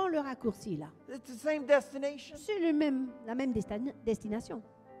shortcut. Prends le raccourci là. It's the same destination. C'est la même destination.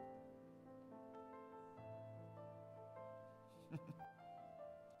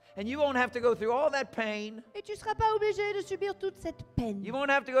 And you won't have to go through all that pain. Et tu ne seras pas obligé de subir toute cette peine, You won't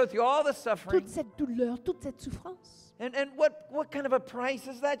have to go through all the suffering. toute cette douleur, toute cette souffrance. And what kind of a price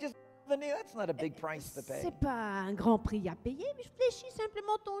is that? Just the knee? That's not a big price to pay. C'est pas un grand prix à payer, mais fléchis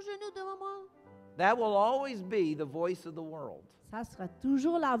simplement ton genou devant moi. That will always be the voice of the world. Ça sera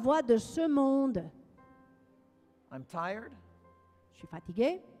toujours la voix de ce monde. I'm tired. Je suis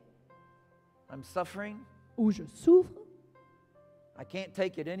fatigué I'm suffering. ou je souffre. I can't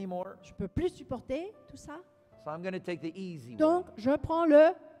take it anymore. Je peux plus supporter tout ça. So I'm going to take the easy way. Donc, je prends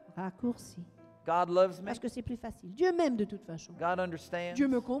le raccourci. God loves me. Parce que c'est plus facile. Dieu m'aime de toute façon. God understands. Dieu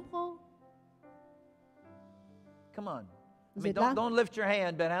me comprend. Come on. Vous êtes là? Don't lift your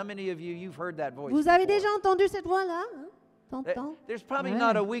hand, but how many of you've heard that voice? Vous avez before? déjà entendu cette voix-là? Hein? T'entends? There's probably Ouais.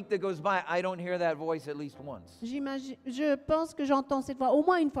 not a week that goes by I don't hear that voice at least once. Je pense que j'entends cette voix au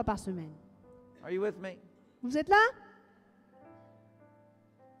moins une fois par semaine. Are you with me? Vous êtes là?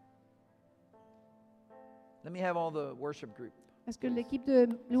 Let me have all the worship group. Est-ce que l'équipe de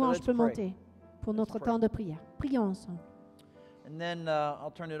louange let's peut pray. monter pour notre pray. temps de prière? Prions ensemble. And then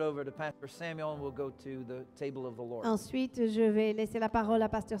I'll turn it over to Pastor Samuel and we'll go to the table of the Lord. Ensuite, je vais laisser la parole à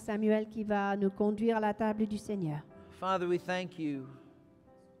Pasteur Samuel qui va nous conduire à la table du Seigneur. Father, we thank you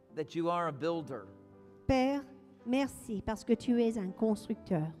that you are a builder. Père, merci parce que tu es un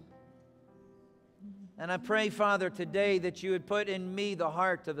constructeur. And I pray, Father, today that you would put in me the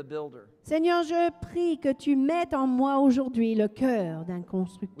heart of a builder. Seigneur, je prie que tu mettes en moi aujourd'hui le cœur d'un Would you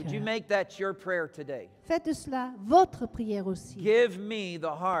constructeur. make that your prayer today? Faites de cela votre prière aussi. Give me the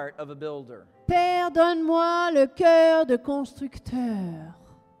heart of a builder. Père, donne-moi le cœur de constructeur.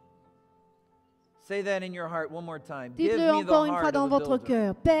 Say that in your heart one more time. Give Dites-le me the encore une fois heart dans of a votre builder.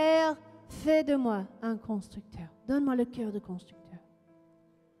 cœur. Père, fais de moi un constructeur. Donne-moi le cœur de constructeur.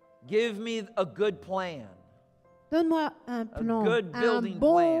 Give me a good plan. Donne-moi un plan, good un building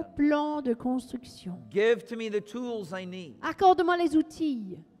bon plan. plan de construction. Give to me the tools I need. Accorde-moi les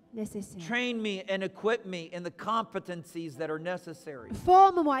outils nécessaires. Train me and equip me in the competencies that are necessary.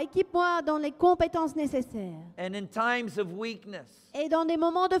 Forme-moi, équipe-moi dans les compétences nécessaires. And in times of weakness, Et dans des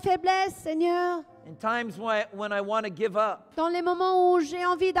moments de faiblesse, Seigneur, in times when I want to give up, dans les moments où j'ai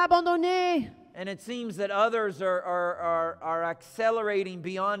envie d'abandonner, and it seems that others are accelerating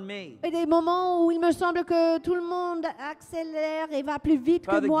beyond me. et des moments où il me semble que tout le monde accélère et va plus vite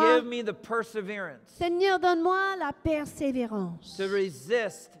que Father, moi, give me the perseverance Seigneur, donne-moi la persévérance to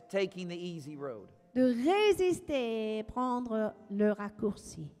resist taking the easy road. de résister et prendre le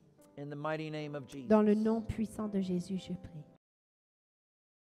raccourci. In the mighty name of Jesus. Dans le nom puissant de Jésus, je prie.